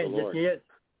 amen. Yes, he is.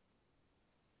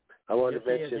 I want to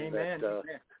mention that.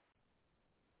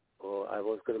 I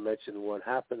was going to mention what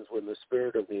happens when the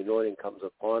Spirit of the anointing comes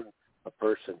upon a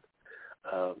person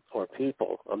or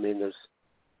people. I mean,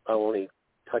 I only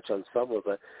touch on some of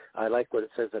it. I like what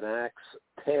it says in Acts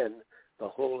 10, the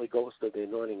Holy Ghost of the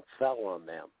anointing fell on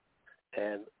them.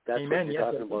 And that's what you're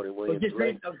talking about in Williams.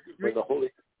 When the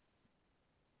Holy...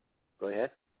 Go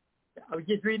ahead. I was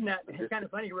just reading that. It's kind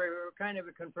of funny. We're kind of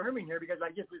confirming here because I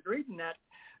just was reading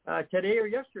that today or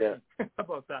yesterday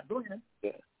about that. Go ahead.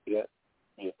 Yeah.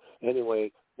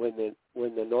 Anyway, when the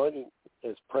anointing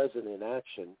is present in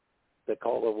action, they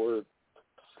call the word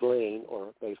slain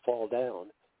or they fall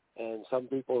down. And some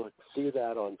people see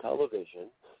that on television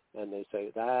and they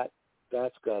say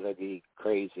that's got to be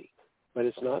crazy. But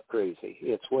it's not crazy.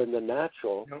 It's when the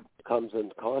natural comes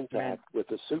in contact with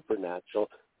the supernatural,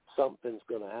 something's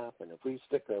going to happen. If we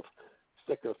stick our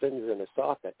fingers in a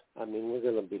socket, I mean, we're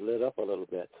going to be lit up a little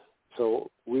bit. So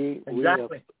we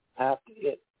have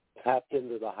tapped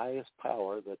into the highest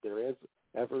power that there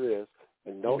ever is,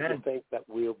 and don't you think that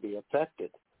we'll be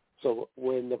affected? So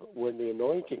when the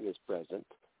anointing is present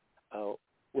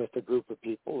with a group of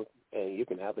people, and you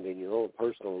can have it in your own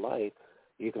personal life,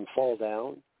 you can fall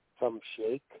down, some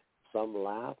shake, some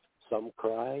laugh, some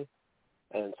cry,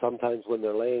 and sometimes when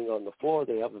they're laying on the floor,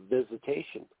 they have a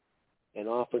visitation, and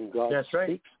often God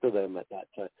speaks to them at that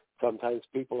time. Sometimes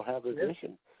people have a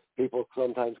vision. People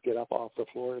sometimes get up off the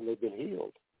floor and they've been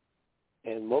healed.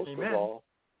 And most of all,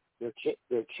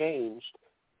 they're changed,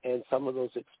 and some of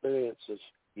those experiences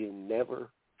you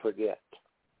never forget.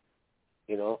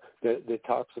 That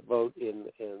talks about in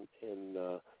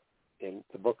the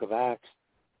book of Acts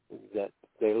that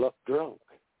they look drunk.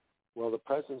 Well, the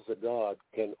presence of God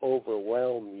can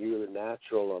overwhelm your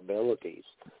natural abilities,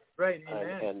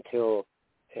 until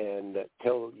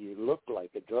you look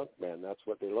like a drunk man. That's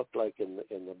what they look like in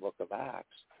the book of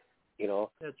Acts.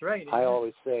 That's right. I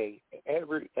always say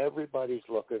everybody's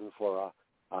looking for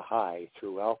a high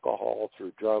through alcohol,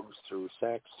 through drugs, through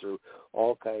sex, through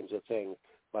all kinds of things.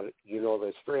 But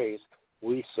this phrase,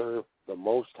 we serve the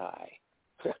Most High.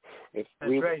 If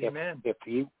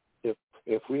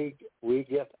we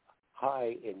get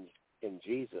high in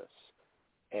Jesus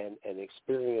and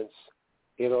experience,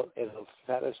 it'll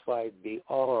satisfy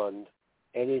beyond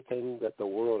anything that the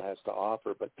world has to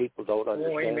offer. But people don't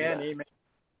understand that. Amen.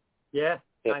 Yeah,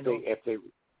 I know.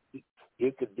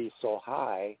 You could be so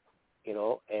high,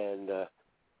 and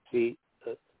we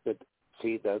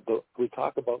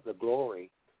talk about the glory,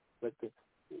 but the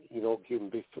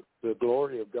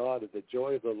glory of God and the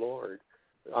joy of the Lord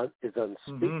is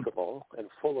unspeakable and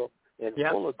full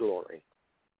of glory.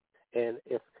 And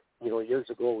if years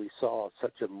ago we saw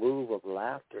such a move of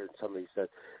laughter, and somebody said,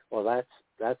 "Well,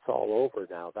 that's all over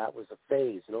now. That was a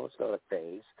phase." No, it's not a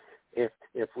phase. If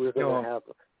we're going to have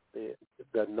the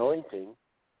anointing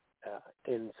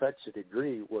in such a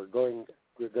degree, we're going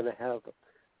to have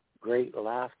great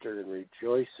laughter and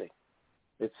rejoicing.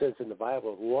 It says in the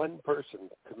Bible, one person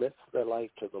commits their life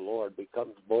to the Lord,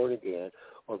 becomes born again,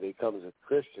 or becomes a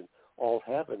Christian, all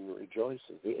heaven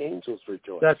rejoices. The angels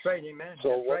rejoice. That's right, amen.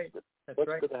 So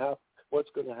what's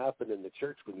going to happen in the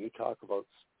church when you talk about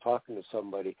talking to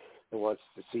somebody that wants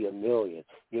to see 1 million?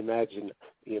 You imagine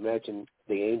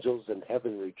the angels in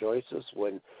heaven rejoices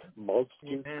when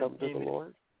multitudes come to the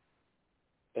Lord,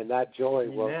 and that joy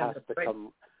will have to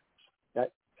come.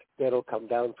 That'll come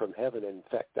down from heaven and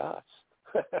infect us.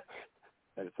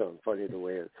 That sounds funny the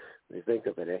way you think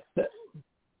of it, eh?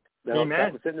 Now,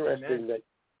 that was interesting.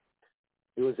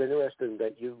 It was interesting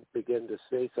that you began to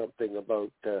say something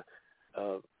about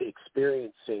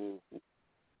experiencing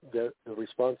the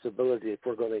responsibility if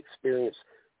we're going to experience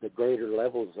the greater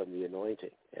levels of the anointing.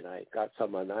 And I got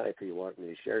some on that if you want me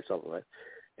to share some of it.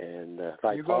 And if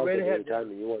I pause at any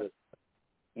time and you want to,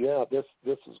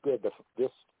 this is good.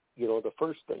 The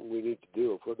first thing we need to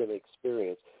do if we're going to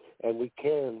experience, and we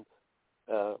can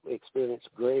experience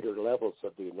greater levels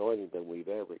of the anointing than we've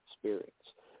ever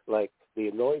experienced. Like the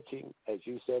anointing, as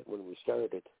you said when we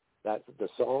started, that the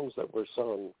songs that were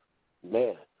sung,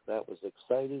 man, that was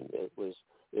exciting. It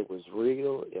was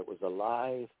real. It was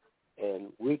alive,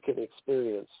 and we can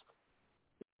experience.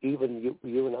 Even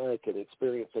you and I can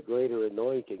experience a greater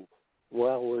anointing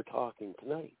while we're talking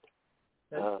tonight.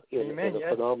 In a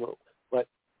phenomenal. But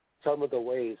some of the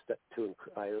ways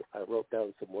I wrote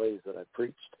down some ways that I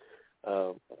preached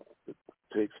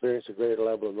to experience a greater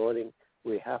level of anointing.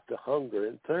 We have to hunger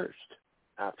and thirst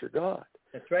after God.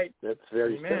 That's right. That's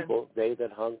very simple. They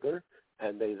that hunger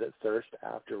and they that thirst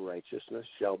after righteousness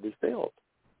shall be filled.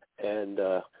 And,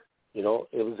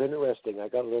 it was interesting. I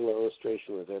got a little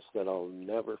illustration with this that I'll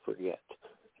never forget.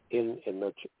 In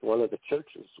one of the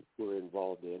churches we're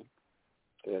involved in,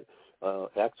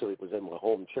 actually it was in my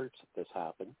home church that this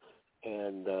happened,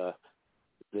 and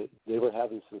they were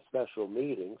having some special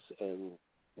meetings, and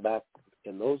back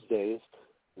in those days,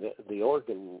 the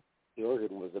organ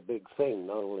was a big thing,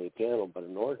 not only a piano, but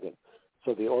an organ.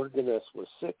 So the organist was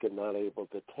sick and not able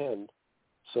to attend.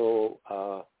 So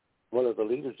one of the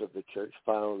leaders of the church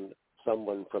found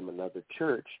someone from another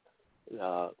church,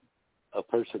 a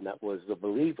person that was a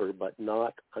believer but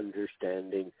not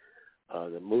understanding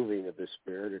the moving of the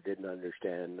Spirit, or didn't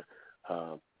understand,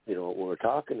 what we're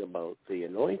talking about, the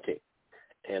anointing.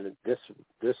 And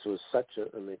this was such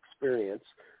an experience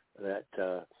that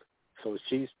so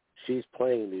she's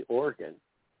playing the organ,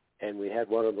 and we had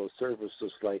one of those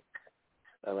services like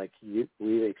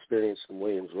we experienced in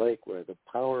Williams Lake, where the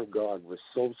power of God was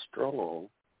so strong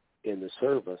in the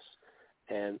service,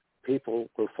 and people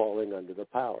were falling under the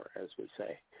power, as we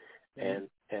say. And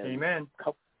Amen.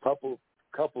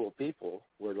 Couple of people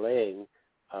were laying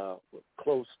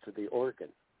close to the organ.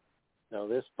 Now,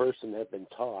 this person had been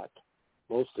taught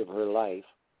most of her life,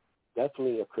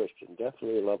 definitely a Christian,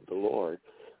 definitely loved the Lord,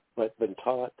 but been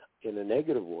taught in a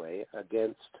negative way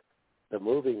against the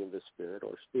moving of the Spirit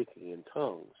or speaking in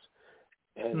tongues.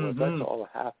 And that's all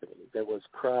happening. There was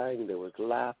crying, there was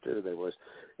laughter, there was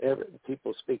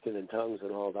people speaking in tongues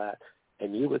and all that.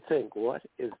 And you would think, what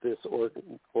is this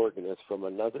organist from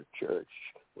another church,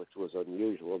 which was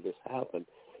unusual, this happened,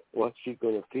 what's she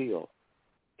going to feel?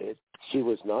 She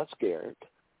was not scared.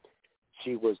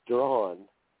 She was drawn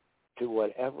to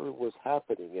whatever was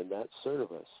happening in that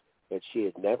service that she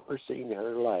had never seen in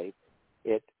her life.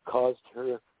 It caused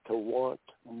her to want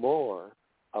more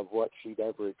of what she'd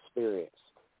ever experienced.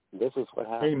 And this is what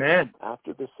happened. Amen.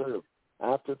 After the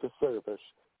service,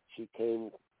 she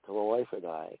came to my wife and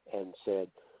I and said,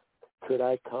 "Could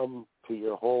I come to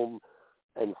your home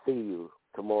and see you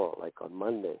tomorrow, like on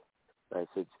Monday?" I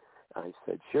said,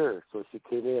 "Sure." So she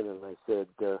came in, and I said,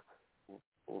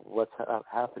 "What's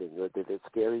happening? Did it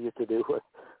scare you to do with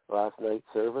last night's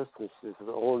service?" And she said,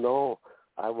 "Oh no,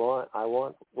 I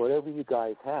want whatever you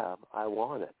guys have. I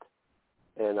want it."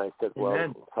 And I said,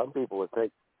 "Well, some people would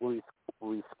think we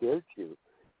scared you,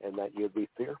 and that you'd be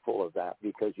fearful of that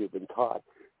because you've been taught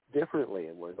differently,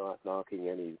 and we're not knocking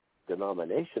any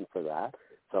denomination for that.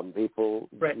 Some people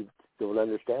don't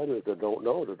understand it, or don't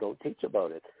know it, or don't teach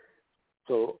about it."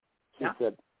 So she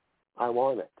said, "I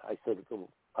want it." I said,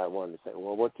 I wanted to say,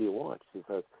 "Well, what do you want?" She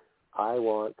says, "I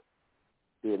want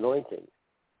the anointing,"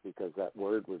 because that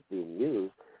word was being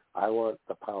used. I want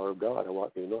the power of God. I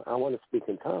want to speak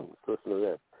in tongues. Listen to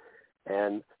this.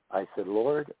 And I said,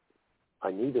 Lord,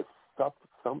 I need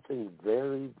something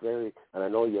very, very, and I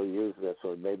know you'll use this,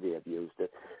 or maybe I've used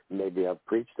it, maybe I've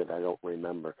preached it, I don't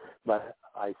remember. But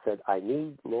I said,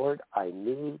 Lord, I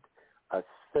need a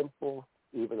simple,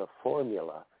 even a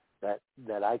formula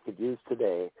that I could use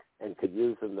today and could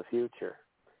use in the future.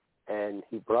 And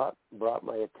he brought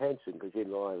my attention, because I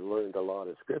learned a lot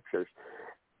of scriptures,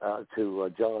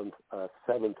 to John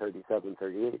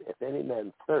 7:37-38. If any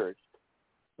man thirst,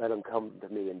 let him come to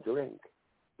me and drink.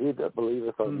 He that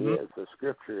believeth on me, as the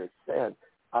scripture has said,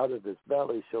 out of his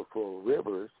belly shall flow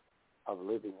rivers of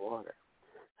living water.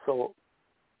 So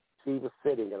she was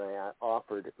sitting, and I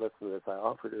offered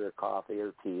her a coffee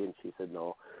or tea, and she said,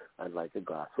 no, I'd like a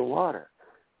glass of water.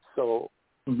 So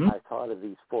I thought of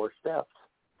these 4 steps: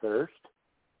 thirst,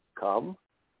 come,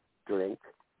 drink,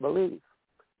 believe.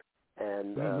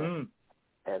 And,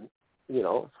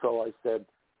 so I said,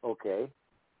 okay,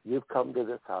 you've come to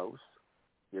this house,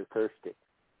 you're thirsty.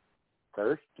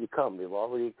 Thirst, you come. You've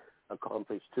already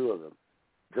accomplished 2 of them.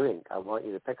 Drink. I want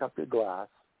you to pick up your glass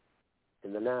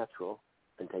in the natural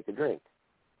and take a drink.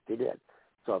 He did.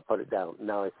 So I put it down.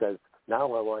 Now it says,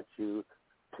 now I want you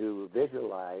to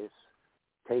visualize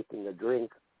taking a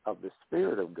drink of the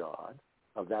Spirit of God,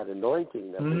 of that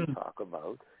anointing that we talk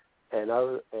about, and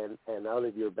out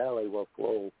of your belly will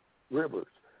flow rivers.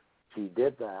 She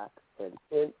did that,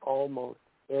 and almost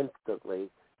instantly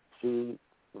she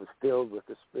was filled with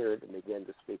the Spirit and began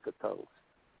to speak with tongues.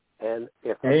 And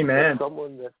if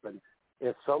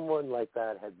someone like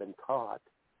that had been taught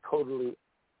totally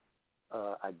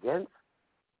against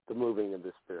the moving of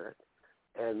the Spirit,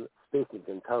 and speaking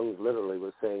in tongues literally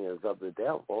was saying is of the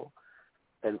devil,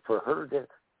 and for her to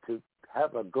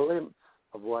have a glimpse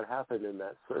of what happened in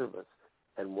that service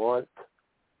and want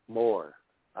more.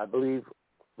 I believe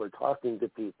we're talking to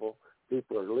people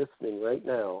are listening right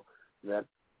now that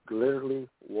literally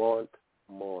want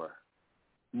more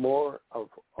of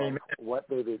what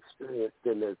they've experienced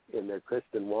in their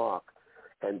Christian walk.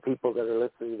 And people that are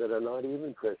listening that are not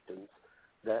even Christians,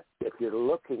 that if you're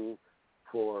looking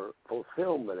for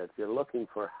fulfillment, if you're looking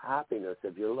for happiness,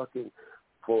 if you're looking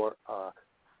for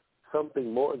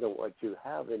something more than what you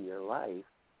have in your life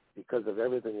because of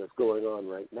everything that's going on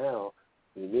right now,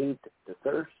 you need to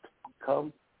thirst,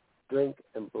 come, drink,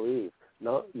 and believe.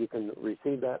 Now, you can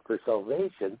receive that for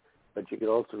salvation, but you can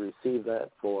also receive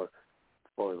that for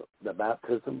the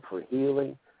baptism, for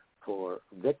healing, for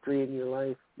victory in your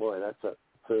life. Boy, that's a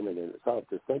sermon in itself,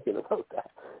 just thinking about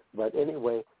that. But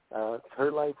anyway,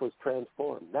 her life was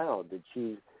transformed. Now, did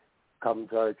she come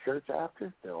to our church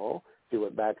after? No. She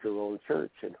went back to her own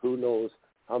church, and who knows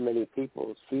how many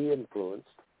people she influenced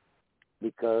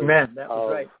because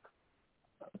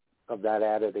of that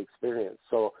added experience.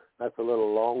 So that's a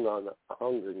little long on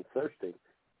hunger and thirsting,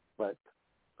 but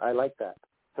I like that.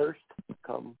 Thirst,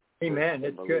 come. Amen.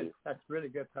 It's good. That's really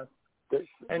good, Pastor.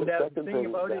 And the thing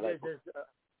about it is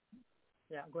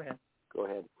go ahead. Go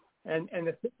ahead. And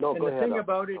the thing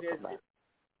about it is,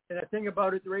 and the thing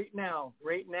about it right now,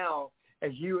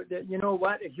 as you know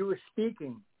what, as you were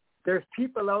speaking, there's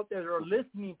people out there that are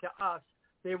listening to us.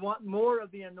 They want more of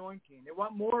the anointing. They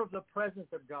want more of the presence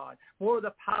of God, more of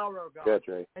the power of God. That's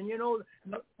right. And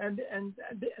and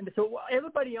so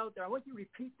everybody out there, I want you to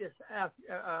repeat this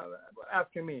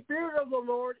after me. The Spirit of the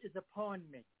Lord is upon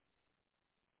me.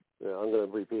 Yeah, I'm going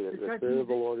to repeat it. The Spirit of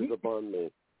the Lord is upon me.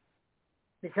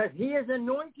 Because He has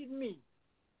anointed me.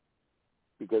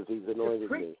 Because He's anointed me.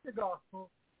 To preach the gospel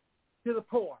to the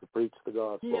poor. To preach the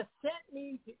gospel. He has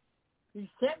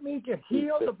sent me to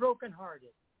heal the brokenhearted.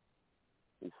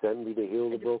 He sent me to heal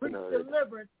the brokenhearted. To preach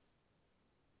deliverance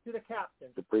to the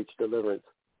captives. To preach deliverance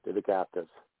to the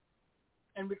captives.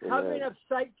 And recovering of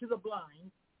sight to the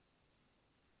blind.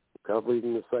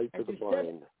 Recovering the sight to the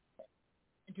blind.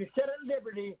 And to set at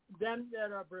liberty them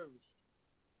that are bruised.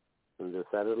 And to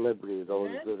set at liberty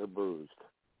those that are bruised.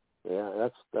 Yeah,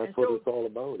 that's what it's all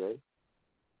about, eh?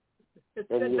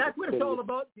 That's what it's all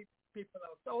about, people. It's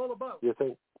all about. You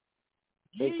think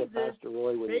Jesus, Pastor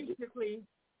Roy, basically,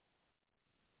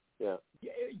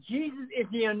 Jesus is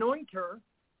the anointer.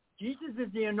 Jesus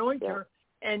is the anointer,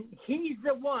 and He's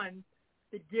the one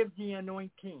that gives the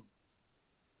anointing.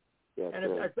 Yes, and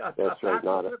that's right.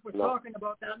 We're talking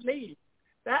about that lady.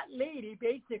 That lady,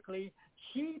 basically,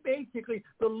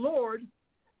 the Lord,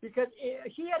 because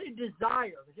she had a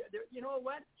desire. You know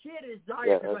what? She had a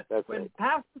desire. When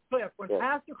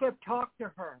Pastor Cliff talked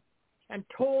to her and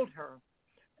told her,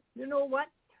 you know what?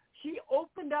 She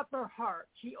opened up her heart.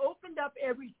 She opened up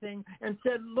everything and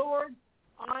said, Lord,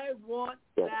 I want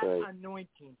that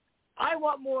anointing. I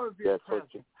want more of your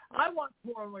presence. I want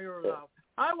more of your love.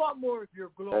 I want more of your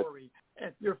glory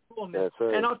and your fullness. That's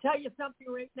right. And I'll tell you something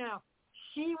right now.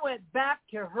 She went back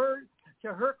to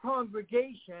her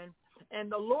congregation,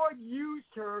 and the Lord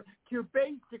used her to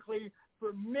basically,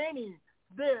 for many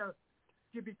there,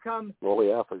 to become for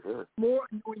sure. more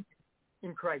anointed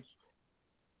in Christ.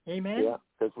 Amen? Yeah,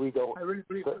 because we don't. I really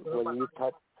believe when you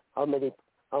touch, how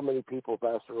many people,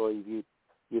 Pastor Roy,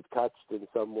 you've touched in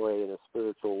some way, in a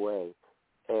spiritual way,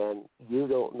 and you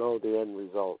don't know the end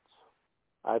results.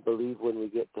 I believe when we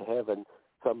get to heaven,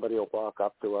 somebody will walk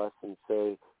up to us and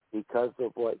say, because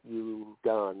of what you've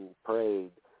done,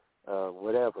 prayed,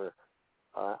 whatever,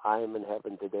 I am in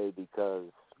heaven today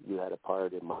because you had a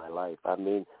part in my life. I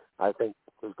mean, I think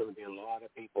there's going to be a lot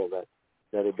of people that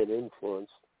have been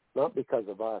influenced, not because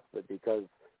of us, but because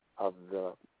of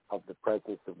the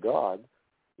presence of God,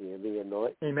 the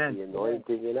anointing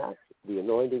in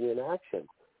action.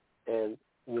 And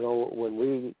when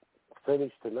we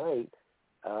finish tonight,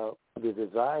 the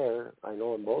desire, I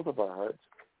know in both of our hearts,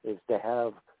 is to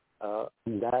have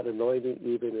that anointing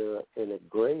even in a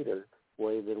greater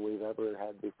way than we've ever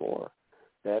had before.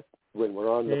 That when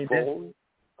we're on the phone,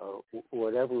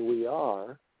 whatever we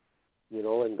are,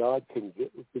 and God can give,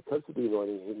 because of the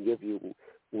anointing, He can give you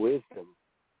wisdom.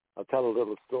 I'll tell a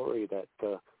little story that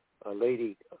a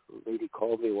lady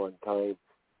called me one time,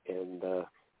 and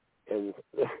this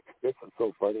is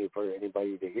so funny for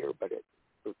anybody to hear, but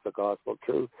it's the gospel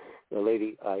truth. The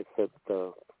lady, I said,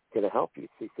 can I help you?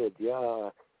 She said, yeah,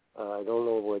 I don't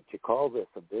know what you call this,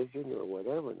 a vision or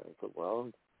whatever. And I said,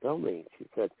 well, tell me. She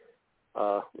said,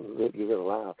 you're going to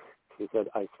laugh. She said,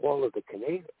 I swallowed a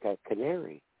canary.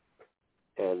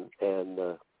 And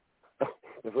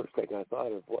the first thing I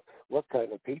thought of, what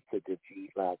kind of pizza did she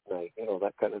eat last night?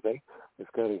 That kind of thing. It's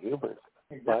kind of humorous.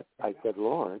 But I said,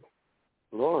 Lord,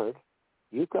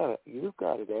 you've got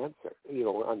an answer.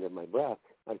 Under my breath,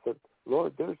 I said,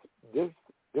 Lord, this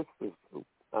is.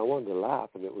 I wanted to laugh,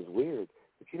 and it was weird.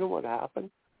 But you know what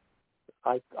happened?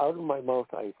 Out of my mouth,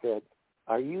 I said,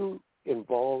 are you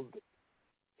involved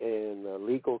in a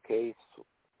legal case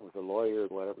with a lawyer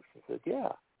and whatever? She said,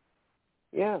 yeah.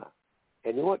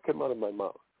 And you know what came out of my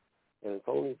mouth? And it's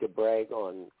only to brag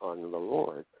on the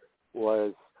Lord,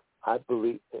 was, I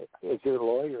believe, is your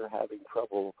lawyer having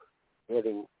trouble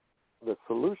getting the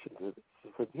solution to it? She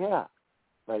said, yeah.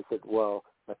 And I said, well,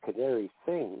 a canary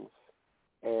sings,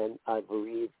 and I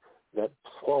believe that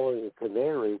swallowing a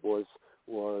canary was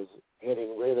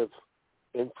getting rid of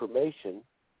information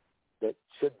that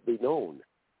should be known.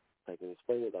 I can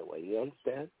explain it that way. You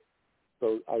understand?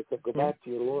 So I said, go back to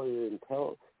your lawyer and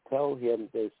tell him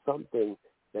there's something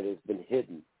that has been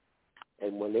hidden,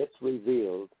 and when it's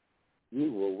revealed,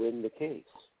 you will win the case.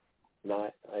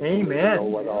 I Amen. Know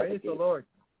what Praise the Lord.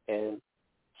 And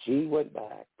she went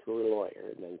back to her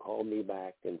lawyer and then called me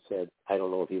back and said, I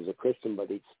don't know if he was a Christian, but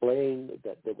he explained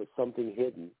that there was something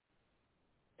hidden.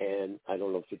 And I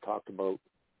don't know if she talked about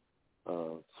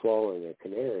swallowing a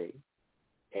canary.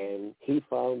 And he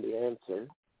found the answer,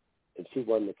 and she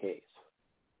won the case.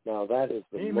 Now, that is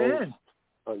the most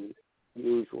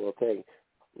unusual thing.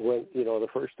 When, the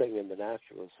first thing in the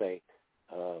natural is say,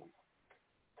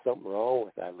 something wrong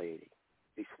with that lady.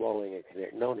 She's swallowing a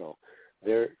canary. No.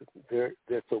 There's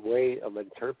a way of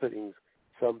interpreting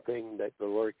something that the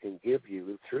Lord can give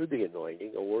you through the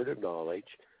anointing, a word of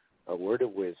knowledge, a word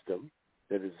of wisdom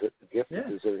that is a gift of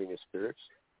discerning of spirits,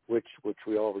 which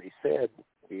we already said,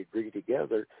 we agree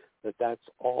together that's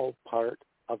all part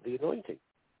of the anointing.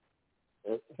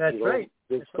 That's right.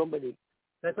 There's so many.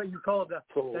 That's what you call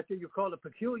the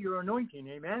peculiar anointing.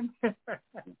 Amen.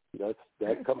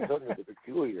 that comes under the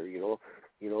peculiar. Yeah.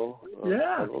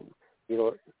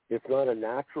 It's not a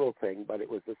natural thing, but it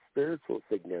was a spiritual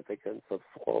significance of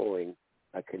swallowing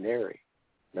a canary.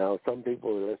 Now, some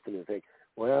people are listening and think,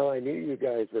 well, I knew you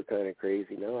guys were kind of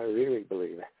crazy. Now I really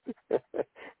believe it.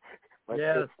 But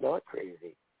it's not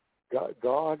crazy. God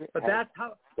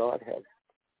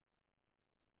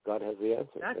has the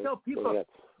answer. That's how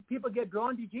people get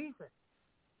drawn to Jesus.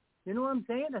 You know what I'm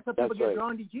saying? That's how people get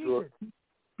drawn to Jesus. Sure.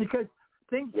 Because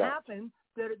things happen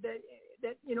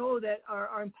that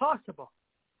are impossible.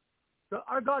 So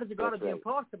our God is a God of the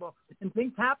impossible, and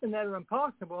things happen that are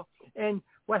impossible. And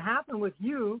what happened with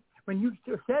you when you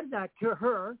said that to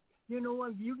her,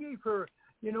 you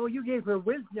gave her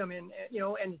wisdom and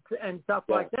stuff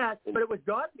like that. But it was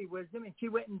godly wisdom, and she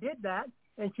went and did that,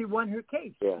 and she won her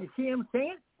case. Yeah. You see what I'm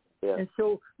saying? Yeah. And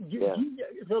so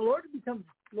the Lord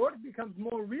becomes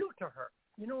more real to her.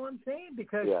 You know what I'm saying?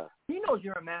 Because He knows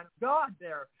you're a man of God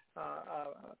there,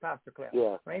 Pastor Cliff.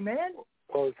 Yeah. Amen?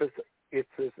 Well,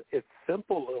 it's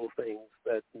simple little things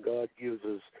that God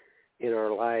uses in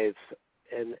our lives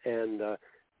and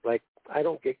like I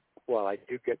don't get, well, I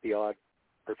do get the odd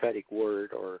prophetic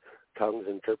word or tongues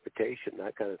interpretation,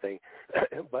 that kind of thing.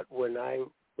 But when I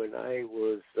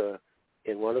was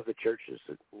in one of the churches,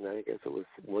 and I guess it was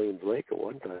Williams Lake at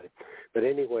one time, but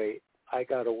anyway, I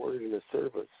got a word in a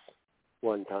service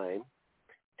one time,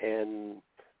 and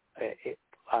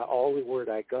all the word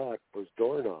I got was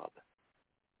doorknob.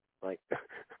 Like,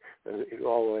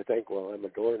 although I think, well, I'm a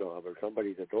doorknob or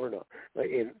somebody's a doorknob,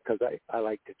 because I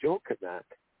like to joke in that.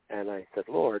 And I said,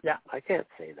 Lord, I can't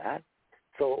say that.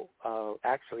 So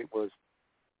actually it was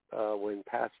when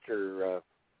Pastor,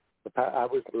 I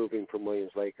was moving from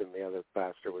Williams Lake and the other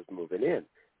pastor was moving in.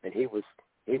 And he was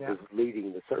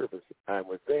leading the service at the time I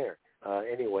was there.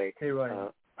 Anyway,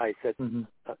 I said,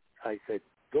 I said,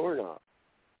 doorknob.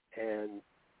 And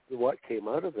what came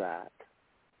out of that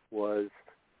was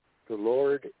the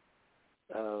Lord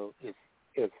is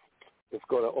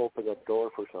going to open a door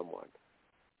for someone.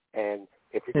 And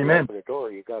if you're going to open a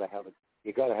door, you got to have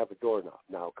a doorknob.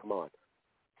 Now, come on.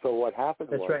 So what happened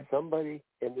was somebody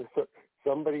in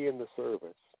the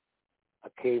service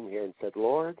came here and said,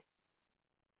 Lord,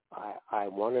 I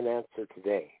want an answer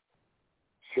today.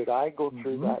 Should I go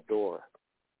through that door,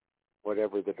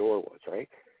 whatever the door was, right?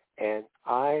 And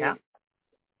I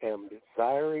am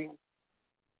desiring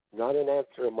not an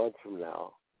answer a month from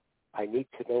now. I need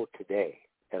to know today,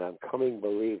 and I'm coming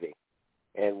believing.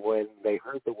 And when they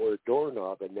heard the word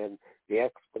doorknob, and then the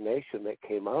explanation that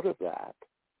came out of that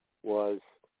was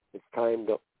it's time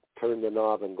to turn the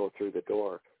knob and go through the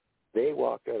door, they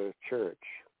walked out of church.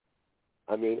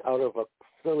 I mean, out of a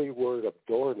silly word of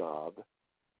doorknob,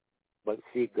 but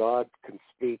see, God can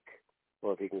speak.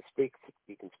 Well, if he can speak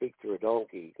through a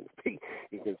donkey.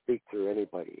 He can speak through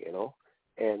anybody, you know.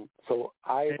 And so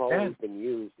I've always been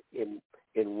used in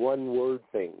one word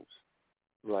things,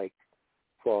 like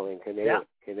falling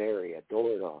canary, a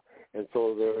doorknob. And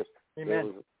so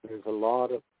there's a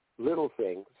lot of little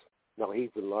things. Now, he's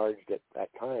enlarged it at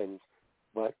times,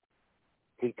 but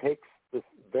he takes this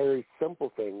very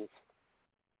simple things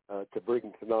to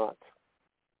bring to naught,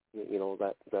 you know,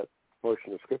 that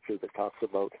portion of Scripture that talks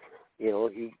about, you know,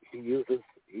 he uses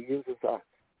us.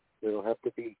 We don't have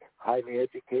to be highly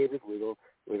educated. We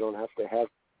don't have to have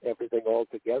everything all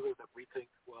together that we think,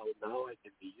 well, now I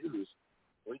can be used.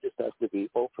 We just have to be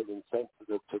open and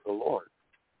sensitive to the Lord,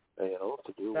 you know,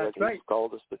 to do what he's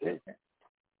called us to do.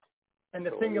 And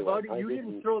the thing about it, you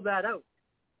didn't throw that out.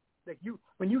 Like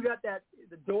when you got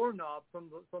the doorknob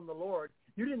from the Lord,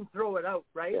 you didn't throw it out,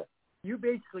 right? Yeah. You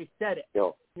basically said it.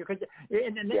 No. Because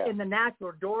in the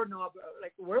natural doorknob,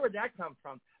 like where would that come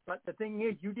from? But the thing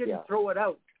is, you didn't throw it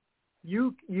out.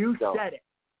 You said it,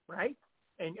 right?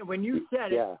 And when you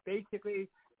said it, basically,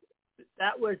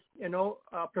 that was, you know,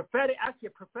 a prophetic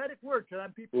word to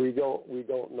them people. We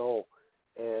don't know,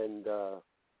 and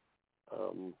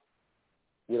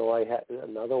you know, I had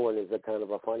another one is a kind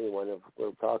of a funny one. If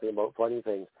we're talking about funny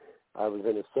things, I was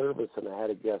in a service and I had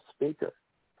a guest speaker,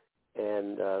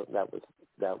 and that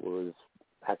was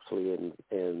actually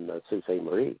in Sault Ste.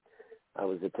 Marie. I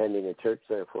was attending a church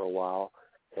there for a while,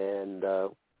 and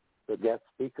the guest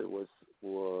speaker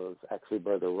was actually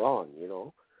Brother Ron, you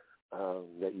know,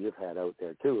 that you've had out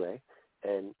there too, eh?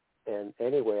 And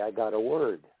anyway, I got a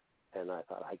word, and I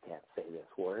thought, I can't say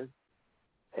this word.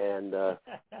 And,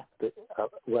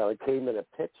 well, it came in a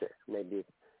picture, maybe,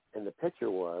 and the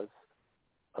picture was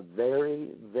a very,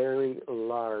 very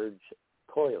large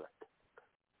toilet.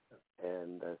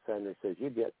 And Sandra says, you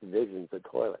get visions of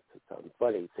toilets. It sounds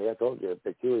funny. See, I told you, a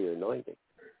peculiar anointing.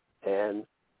 And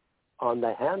on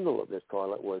the handle of this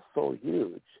toilet was so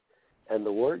huge, and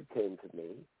the word came to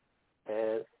me,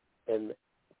 and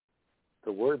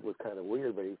the word was kind of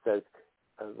weird, but he says,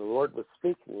 the Lord was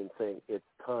speaking and saying, it's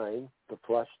time to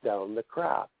flush down the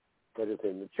crap that is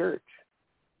in the church.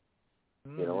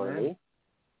 You know what I mean?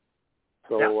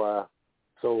 So,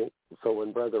 so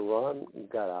when Brother Ron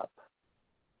got up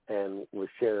and was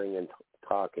sharing and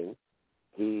talking,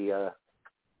 he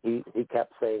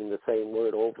kept saying the same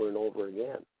word over and over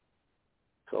again.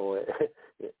 So,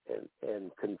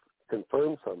 and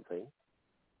confirm something.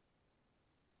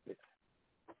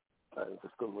 I'm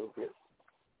just going to move here.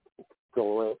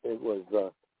 So it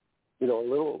was, you know,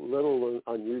 little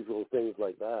unusual things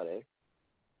like that, eh?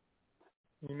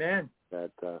 Amen.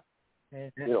 That,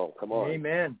 you know, come on.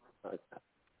 Amen.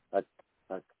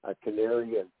 A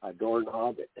canary, a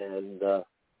doorknob, and a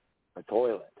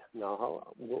toilet. Now,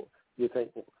 you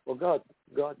think, well,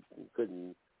 God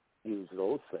couldn't use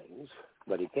those things,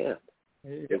 but He can.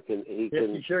 He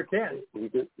sure can.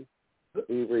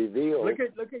 He reveals.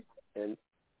 Look at. And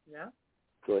yeah.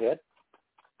 Go ahead.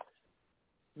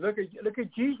 look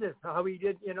at Jesus, how he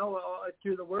did,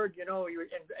 through the word,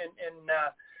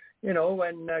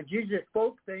 when Jesus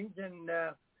spoke things and,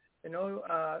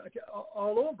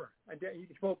 all over. He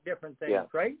spoke different things,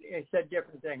 right? He said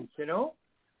different things, he said.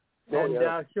 What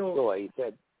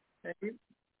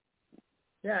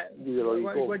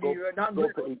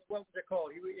was it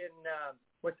called?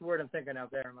 What's the word I'm thinking of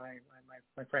there,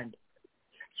 my friend?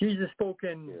 Jesus spoke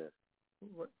in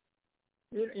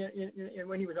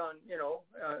when he was on,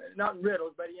 not in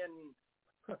riddles, but in,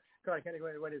 God, I can't think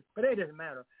of what it is, but it doesn't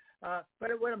matter.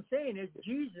 But what I'm saying is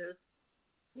Jesus,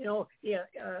 he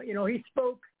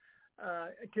spoke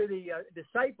to the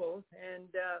disciples,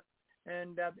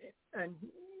 and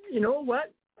you know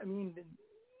what? I mean,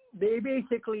 they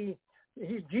basically,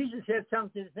 Jesus said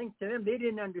something things to them they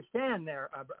didn't understand there,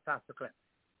 Pastor Cliff,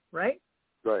 right?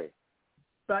 Right.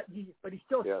 But he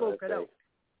still spoke it out.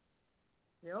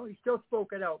 He still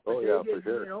spoke it out. But for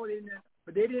sure.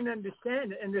 But they didn't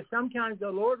understand it. And there's sometimes the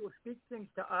Lord will speak things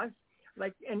to us,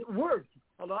 like in words.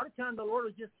 A lot of times the Lord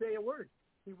will just say a word.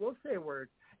 He will say a word.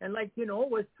 And with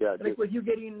you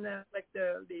getting the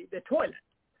toilet.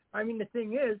 I mean, the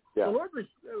thing is, the Lord was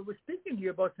speaking to you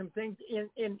about some things in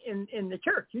the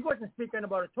church. He wasn't speaking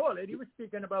about a toilet. He was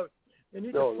speaking about you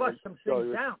need to flush some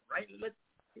things down, right?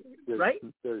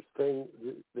 There's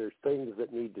things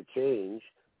that need to change,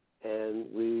 and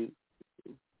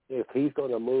if he's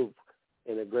going to move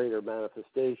in a greater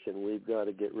manifestation, we've got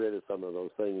to get rid of some of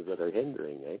those things that are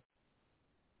hindering, eh?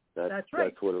 That's right.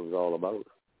 That's what it was all about.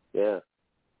 Yeah.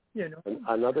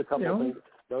 Another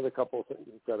couple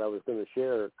things that I was going to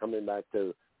share, coming back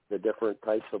to the different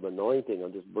types of anointing. I'll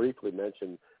just briefly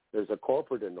mention there's a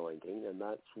corporate anointing, and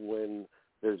that's when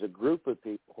there's a group of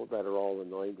people that are all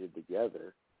anointed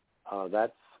together.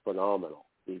 That's phenomenal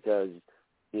because,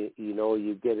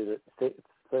 you get in it.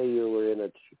 Say you were in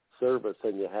a service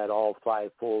and you had all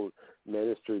fivefold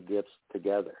ministry gifts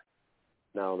together.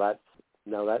 Now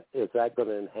is that going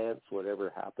to enhance whatever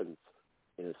happens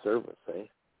in a service, eh?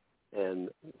 And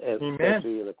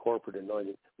especially in a corporate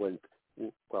anointing,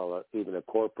 even a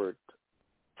corporate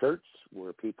church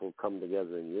where people come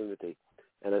together in unity.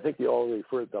 And I think you all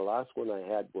referred, the last one I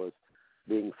had was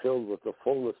being filled with the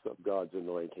fullness of God's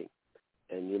anointing.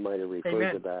 And you might have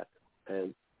referred to that.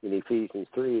 And in Ephesians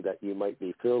 3, that you might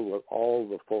be filled with all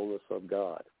the fullness of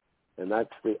God. And that's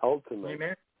the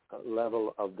ultimate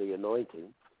level of the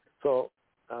anointing. So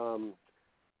can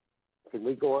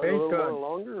we go on a little more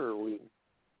longer, or are we...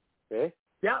 Okay.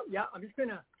 Yeah.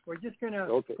 We're just gonna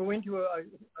go into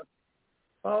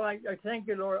I thank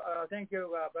you, Lord. Thank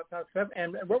you, Pastor Cliff.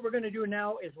 And what we're going to do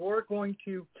now is we're going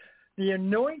to the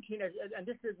anointing. And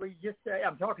this is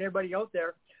I'm talking to everybody out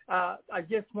there. I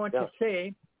just want to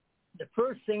say the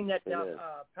first thing that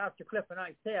Pastor Cliff and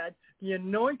I said: the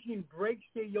anointing breaks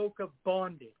the yoke of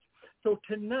bondage. So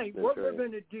tonight, what we're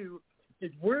going to do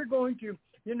is we're going to,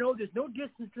 there's no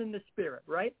distance in the spirit,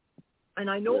 right? And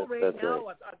I know now,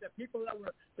 the people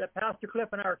that Pastor Cliff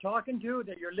and I are talking to,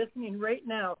 that you're listening right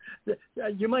now,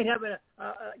 you might have a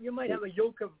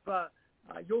yoke of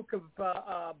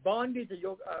bondage, a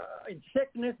yoke in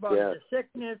sickness, bondage to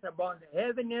sickness, a bondage to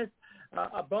heaviness,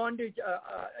 a bondage.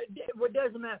 What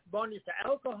doesn't matter, bondage to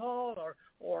alcohol,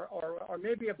 or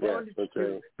maybe a bondage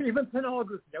to even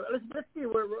pornography. Let's see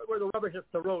where the rubber hits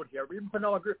the road here. Even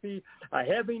pornography,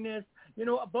 heaviness,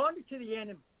 a bondage to the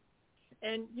enemy.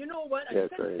 And you know what? I'm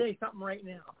just going to say something right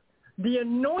now. The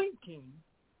anointing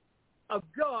of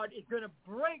God is going to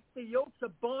break the yokes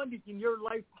of bondage in your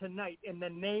life tonight in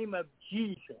the name of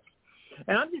Jesus.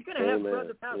 And I'm just going to have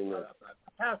Brother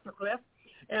Pastor Cliff,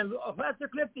 and Pastor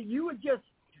Cliff, that you would just,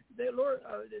 the Lord,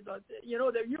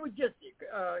 that you would just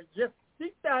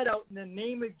speak that out in the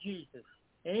name of Jesus.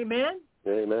 Amen.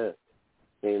 Amen.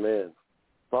 Amen.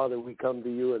 Father, we come to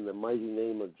you in the mighty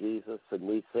name of Jesus, and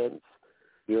we sense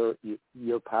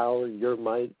your power, your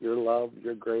might, your love,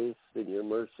 your grace, and your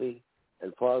mercy.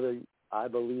 And Father, I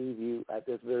believe you at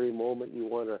this very moment you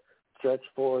want to stretch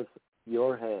forth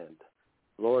your hand.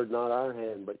 Lord, not our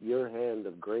hand, but your hand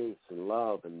of grace and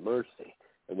love and mercy.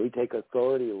 And we take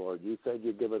authority, Lord. You said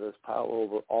you've given us power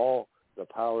over all the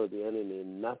power of the enemy,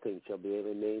 and nothing shall be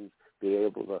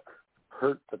able to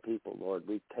hurt the people, Lord.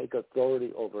 We take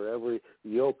authority over every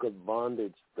yoke of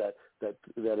bondage that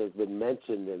has been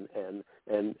mentioned, and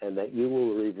that you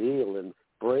will reveal and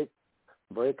break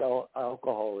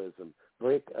alcoholism,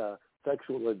 break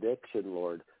sexual addiction,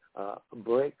 Lord.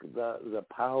 Break the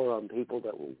power on people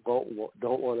that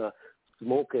don't want to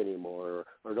smoke anymore,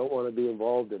 or don't want to be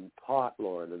involved in pot,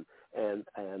 Lord, and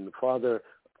Father,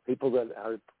 people that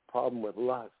are problem with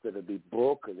lust, that it be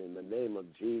broken in the name of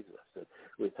Jesus. And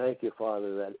we thank you,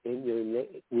 Father, that in your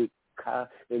name we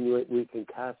we can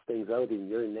cast things out in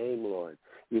your name, Lord.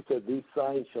 You said these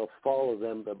signs shall follow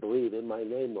them that believe. In my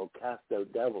name they'll cast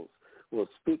out devils. We'll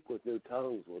speak with new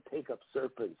tongues. We'll take up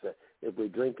serpents. If we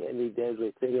drink any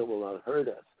deadly thing, it will not hurt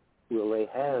us. We'll lay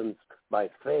hands by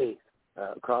faith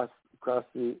across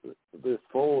this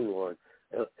phone, Lord,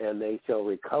 and they shall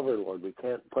recover, Lord. We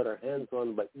can't put our hands on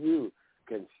them, but you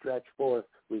can stretch forth.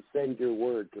 We send your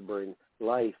word to bring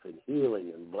life and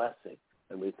healing and blessing.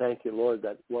 And we thank you, Lord,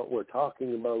 that what we're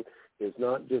talking about is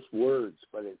not just words,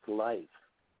 but it's life.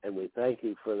 And we thank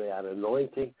you for that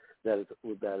anointing that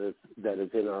is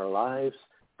in our lives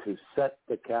to set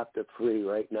the captive free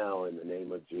right now in the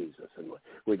name of Jesus. And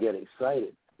we get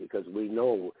excited because we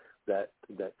know that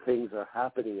things are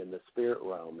happening in the spirit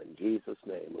realm in Jesus'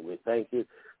 name. And we thank you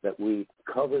that we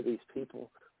cover these people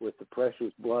with the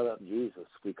precious blood of Jesus,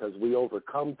 because we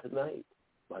overcome tonight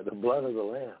by the blood of the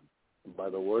Lamb and by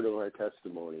the word of our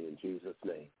testimony in Jesus'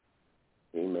 name.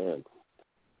 Amen.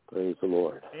 Praise the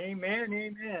Lord. Amen,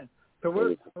 amen. So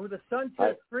we're the Son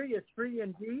sets free is free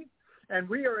indeed. And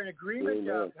we are in agreement,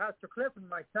 Pastor Cliff and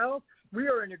myself, we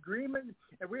are in agreement,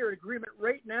 and we are in agreement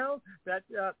right now that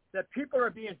people are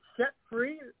being set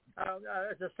free.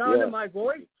 As the sound of my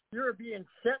voice, you're being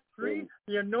set free.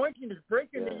 The anointing is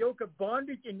breaking the yoke of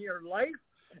bondage in your life,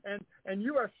 and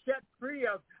you are set free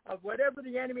of whatever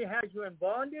the enemy has you in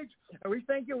bondage. And we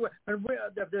thank you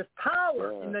that there's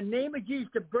power in the name of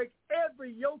Jesus to break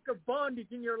every yoke of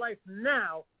bondage in your life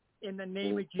now in the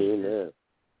name of Jesus.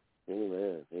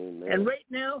 Amen. Amen. And right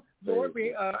now, Lord,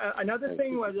 we another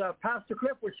thing was Pastor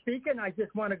Cliff was speaking. I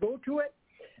just want to go to it.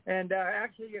 And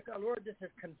actually, Lord, this is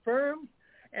confirmed.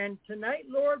 And tonight,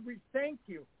 Lord, we thank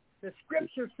you. The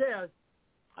scripture says,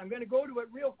 I'm going to go to it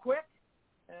real quick.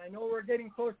 And I know we're getting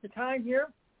close to time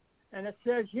here. And it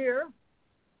says here,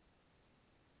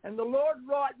 and the Lord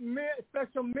wrought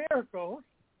special miracles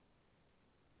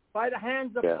by the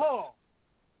hands of Paul,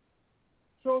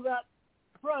 so that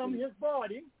from his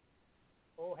body,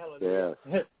 oh, hallelujah.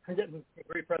 I'm getting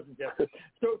great presents here.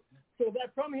 So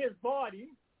that from his body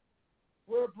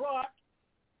were brought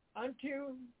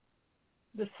unto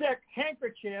the sick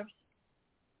handkerchiefs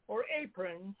or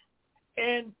aprons,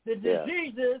 and the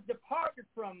diseases departed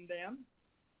from them,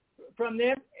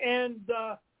 and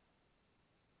the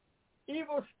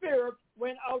evil spirits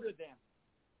went out of them.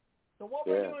 So what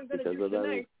we're going to do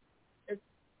tonight is,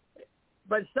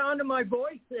 by the sound of my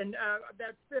voice, and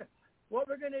that's what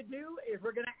we're going to do is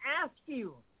we're going to ask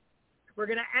you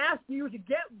to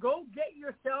go get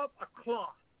yourself a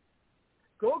cloth.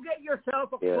 Go get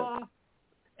yourself a cloth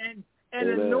and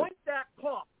anoint that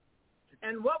cloth.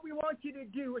 And what we want you to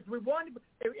do is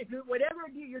whatever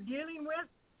you're dealing with,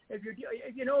 if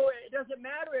it doesn't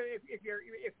matter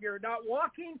if you're not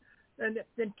walking, then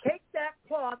take that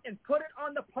cloth and put it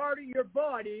on the part of your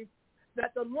body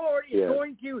that the Lord is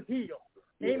going to heal.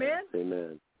 Amen?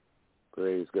 Amen.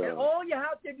 Praise God. And all you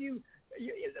have to do,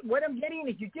 what I'm getting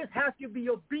is you just have to be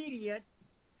obedient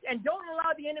and don't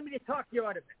allow the enemy to talk you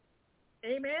out of it.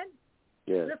 Amen?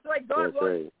 Yeah. Just like God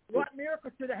wrought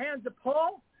miracles to the hands of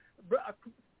Paul,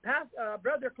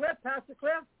 Brother Cliff, Pastor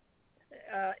Cliff,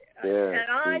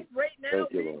 and I, right now,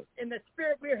 in the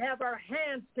Spirit, we have our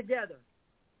hands together.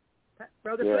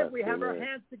 Brother Cliff, we have our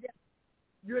hands together.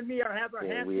 You and me have our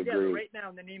hands together right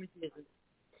now in the name of Jesus.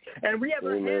 And we have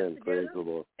our hands together.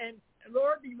 And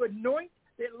Lord, you would anoint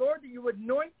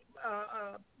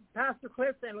Pastor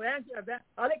Cliff and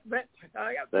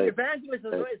evangelist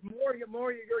is more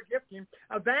your gifting.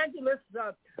 Evangelist,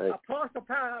 Apostle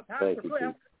Pastor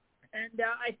Cliff. And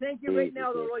I thank you right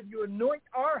now, Lord, you anoint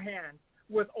our hands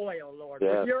with oil, Lord,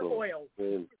 with your oil,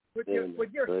 with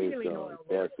your healing oil, Lord.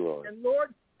 Yes, Lord. And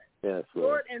Lord,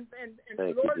 Lord, and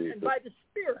Lord, and by the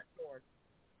Spirit, Lord,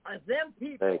 as them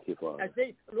people, thank you, Father. as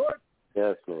they, Lord,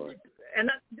 yes, Lord,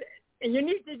 and you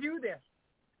need to do this.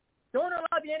 Don't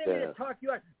allow the enemy to talk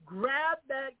you out. Grab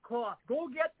that cloth. Go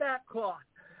get that cloth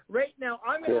right now.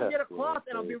 I'm going to get a cloth,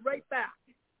 and I'll be right back.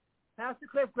 Pastor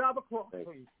Cliff, grab a cloth,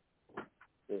 please.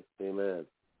 Yes, amen.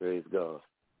 Praise God.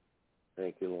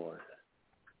 Thank you, Lord.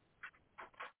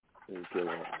 Thank you,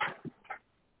 Lord.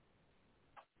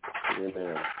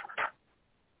 Amen.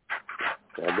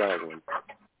 I got one.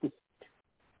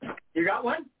 You got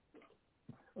one?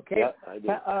 Okay. Yeah, I do.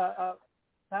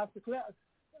 Pastor Cliff,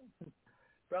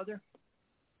 brother,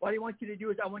 what I want you to do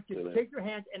is I want you to take your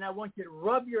hands and I want you to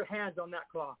rub your hands on that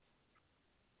cloth.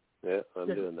 Yeah, I'm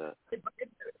doing that. Just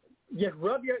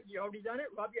you already done it?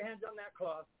 Rub your hands on that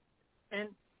cloth.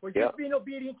 And we're just being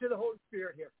obedient to the Holy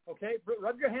Spirit here, okay?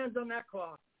 Rub your hands on that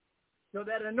cloth. So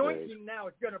that anointing now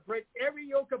is going to break every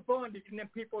yoke of bondage in them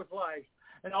people's lives.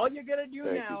 And all you're going to do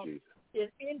now is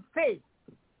in faith,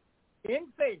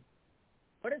 In faith.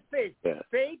 What is faith? Yeah.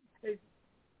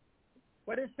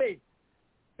 What is faith?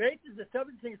 Faith is the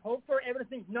substance of things hoped for,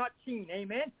 everything's not seen.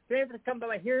 Amen? Faith has come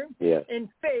by hearing. Yeah. In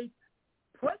faith,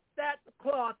 put that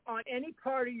cloth on any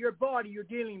part of your body you're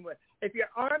dealing with. If you're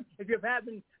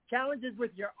having challenges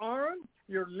with your arms,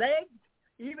 your legs,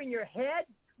 even your head,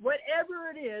 whatever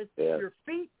it is, your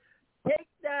feet, take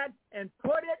that and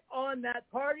put it on that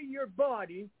part of your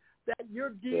body that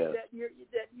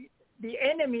the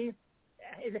enemy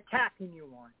is attacking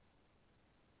you on.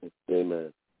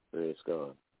 Amen. Praise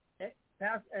God.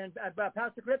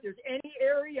 Pastor Cliff, there's any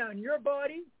area in your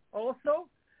body also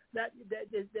that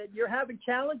you're having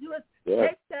challenges with,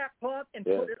 take that cloth and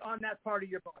put it on that part of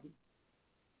your body.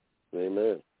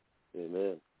 Amen.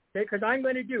 Amen. Okay, because I'm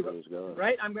going to do Praise it. God.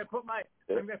 Right? I'm going to put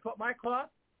my cloth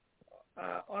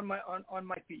on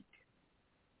my feet.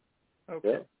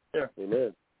 Okay. There.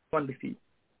 Amen. On the feet.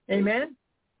 Amen.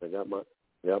 I got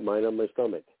mine on my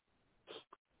stomach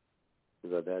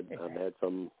because I've had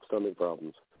some stomach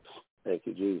problems. Thank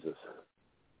you, Jesus.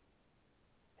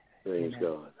 Praise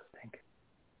God. Thank you.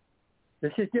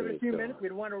 Let's just give it a few minutes. We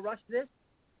don't want to rush this.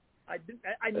 I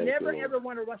never ever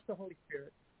want to rush the Holy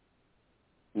Spirit.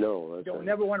 No, that's Don't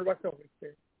never want to rush the Holy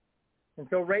Spirit. And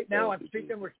so right now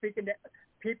we're speaking to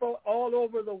people all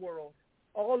over the world.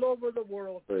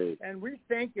 Praise. And we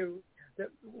thank you that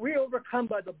we overcome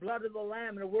by the blood of the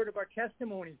Lamb and the word of our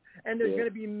testimonies. And there's going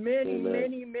to be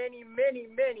many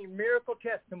miracle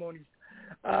testimonies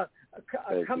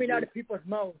coming out of people's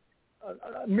mouths.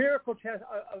 Miracle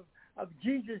of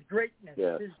Jesus' greatness,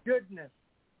 his goodness,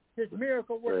 his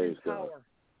miracle working power.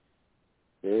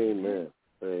 Amen.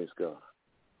 Praise God.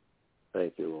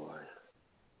 Thank you, Lord.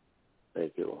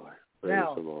 Thank you, Lord.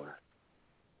 Praise the Lord.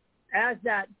 As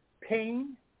that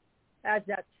pain, as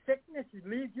that sickness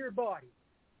leaves your body,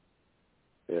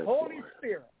 Holy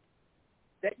Spirit,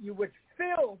 that you would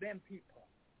fill them people.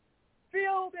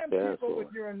 Fill them people with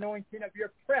your anointing of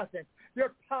your presence,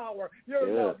 your power, your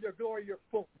love, your glory, your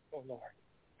fullness, oh Lord.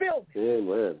 Fill them.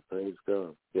 Amen. Praise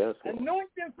God. Yes, Lord. Anoint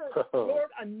them for, Lord,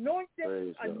 anoint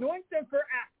them for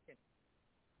action.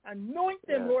 Anoint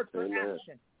them, Lord, for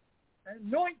action.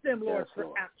 Anoint them, Lord,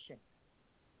 for action.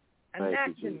 And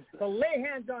action to lay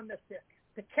hands on the sick,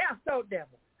 to cast out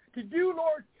devils, to do,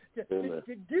 Lord,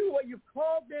 to do what you've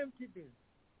called them to do.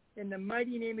 In the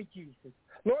mighty name of Jesus.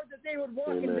 Lord, that they would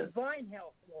walk in divine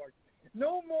health, Lord.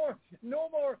 No more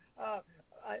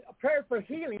a prayer for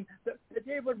healing, that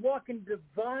they would walk in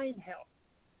divine health.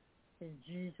 In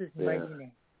Jesus' mighty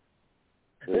name.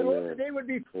 Lord, that they would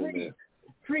be free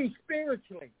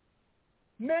spiritually,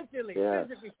 mentally,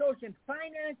 physically, socially, and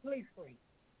financially free.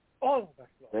 All of us,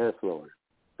 Lord. Yes, Lord.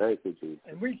 Thank you, Jesus.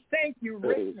 And we thank you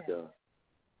right now. God.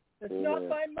 It's not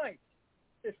by might.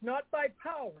 It's not by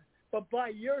power, but by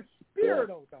your Spirit,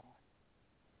 oh God.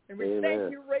 And we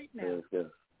thank you right now.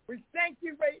 We thank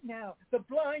you right now. The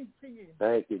blind seeing.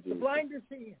 Thank you, Jesus. The blind are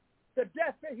seeing. The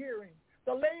deaf are hearing.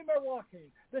 The lame are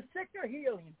walking. The sick are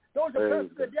healing. Those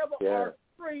oppressed of the devil are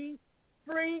free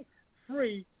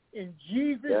in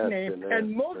Jesus' name.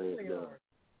 And mostly, Lord,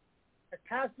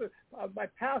 my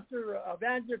pastor,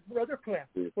 evangelist, Brother Cliff,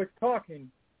 was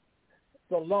talking.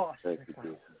 The lost are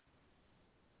found.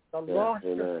 The lost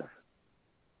are found.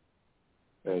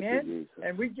 Amen. You,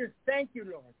 and we just thank you,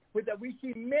 Lord, that we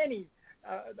see many.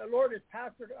 The Lord, as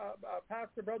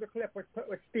Pastor Brother Cliff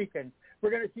was speaking,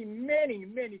 we're going to see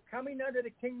many coming out of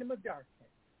the kingdom of darkness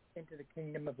into the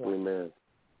kingdom of light. Amen.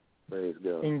 Praise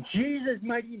God. In Jesus'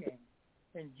 mighty name.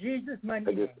 In Jesus'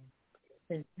 mighty name.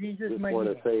 In Jesus' mighty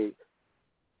name.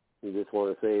 We just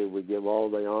want to say we give all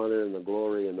the honor and the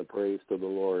glory and the praise to the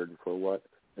Lord for what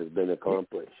has been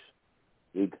accomplished.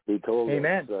 He told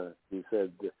us, he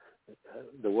said,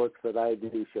 the works that I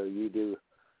do shall you do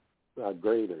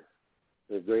greater.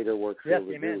 The greater works shall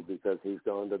we do, because he's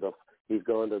gone to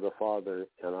the Father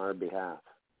on our behalf.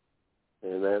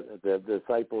 And the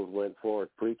disciples went forth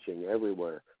preaching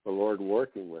everywhere, the Lord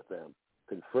working with them,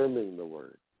 confirming the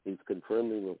word. He's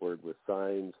confirming the word with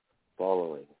signs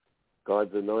following.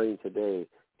 God's anointing today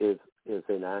is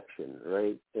in action,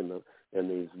 right? In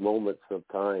these moments of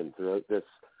time throughout this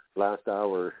last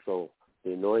hour or so,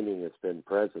 the anointing has been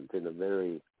present in a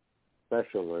very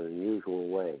special and unusual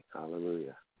way.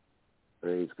 Hallelujah.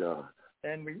 Praise God.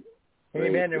 And we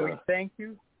thank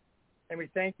you. And we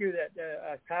thank you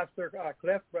that Pastor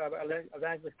Cliff,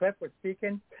 Evangelist Cliff, was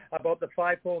speaking about the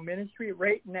fivefold ministry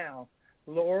right now.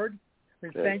 Lord, we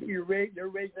thank you. You're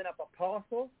raising up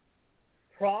apostles,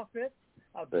 prophets,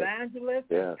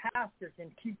 evangelists, and pastors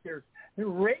and teachers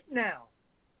right now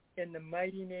in the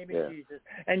mighty name of Jesus.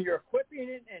 And you're equipping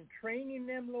it and training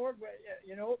them, Lord.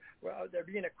 They're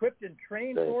being equipped and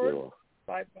trained, Lord,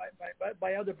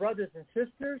 by other brothers and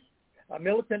sisters,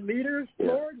 militant leaders,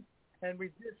 Lord. And we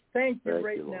just thank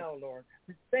you now, Lord.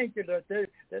 We thank you, Lord,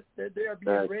 that they are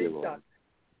being raised up.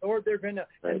 Lord, they're going to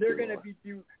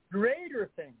do greater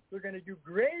things. They're going to do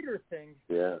greater things.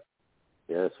 Yeah.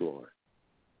 Yes, Lord.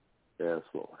 Yes,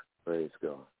 Lord. Praise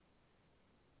God.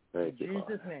 Thank you, in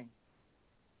Jesus' name.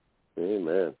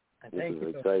 Amen. This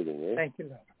is exciting, eh? Thank you,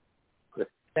 Lord.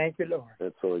 Thank you, Lord.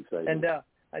 That's so exciting. And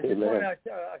I just want to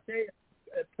say,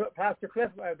 Pastor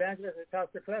Cliff, Evangelist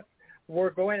Pastor Cliff,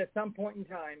 we're going at some point in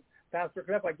time. Pastor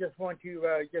Cliff, I just want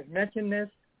to just mention this.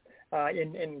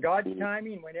 In God's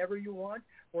timing, whenever you want,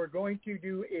 we're going to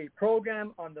do a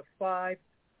program on the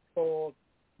fivefold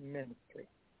ministry.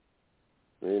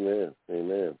 Amen.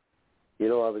 Amen. You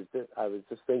know, I was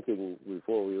just thinking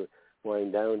before we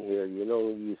wind down here. You know,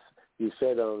 you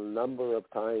said a number of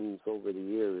times over the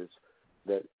years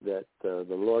that the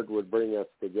Lord would bring us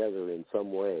together in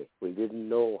some way. We didn't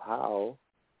know how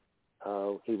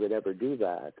He would ever do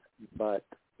that, but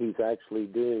He's actually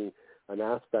doing an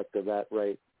aspect of that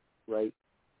right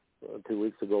 2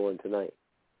 weeks ago and tonight,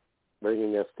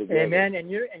 bringing us together. Amen. And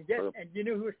you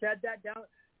know who said that down?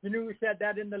 You know who said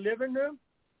that in the living room?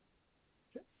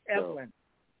 Evelyn.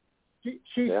 She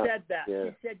said that. Yeah.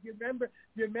 She said, "You remember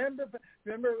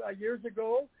years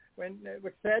ago when it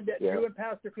was said that you and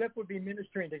Pastor Cliff would be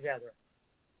ministering together."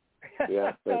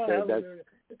 Yeah.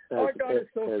 Our God is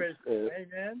so faithful.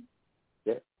 Amen.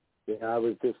 Yeah. Yeah. I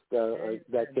was just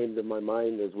that came to my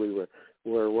mind as we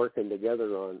were working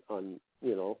together on and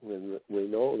we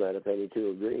know that if any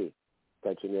two agree,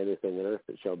 touching anything on earth,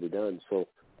 it shall be done. So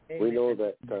we know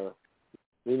that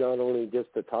we not only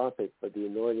just the topic, but the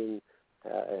anointing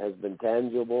has been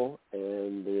tangible,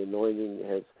 and the anointing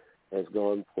has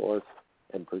gone forth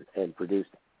and produced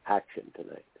action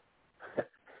tonight.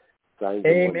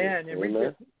 Amen.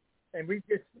 And we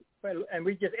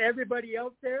just everybody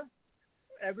out there,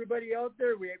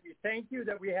 we thank you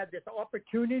that we had this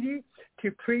opportunity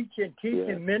to preach and teach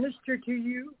and minister to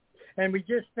you. And we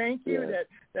just thank you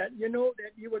that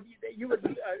you would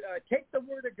take the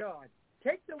word of God,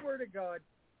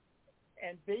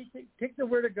 and take the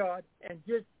word of God and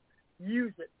just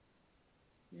use it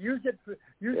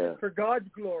for God's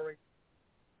glory.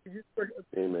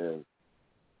 Amen.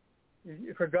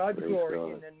 For God's Praise glory,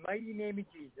 God. in the mighty name of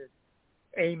Jesus.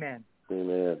 Amen.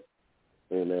 Amen.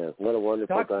 Amen. What a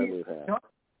wonderful time we've had.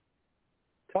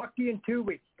 Talk to you in 2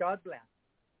 weeks. God bless.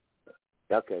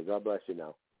 Okay. God bless you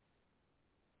now.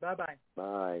 Bye-bye.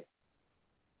 Bye.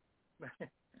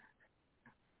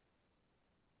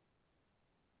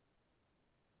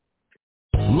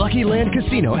 Lucky Land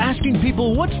Casino, asking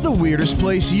people, what's the weirdest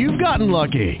place you've gotten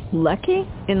lucky? Lucky?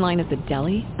 In line at the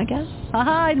deli, I guess?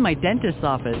 Aha, in my dentist's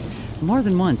office. More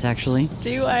than once, actually.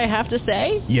 Do I have to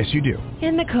say? Yes, you do.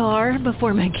 In the car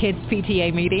before my kids'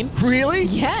 PTA meeting. Really?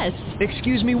 Yes.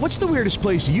 Excuse me, what's the weirdest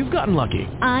place you've gotten lucky?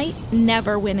 I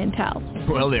never win and tell.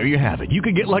 Well, there you have it. You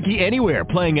can get lucky anywhere,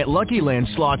 playing at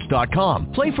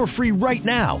LuckyLandSlots.com. Play for free right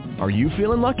now. Are you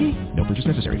feeling lucky? No purchase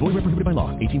necessary. Void where prohibited by law.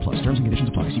 18+. Terms and conditions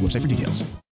apply. See website for details.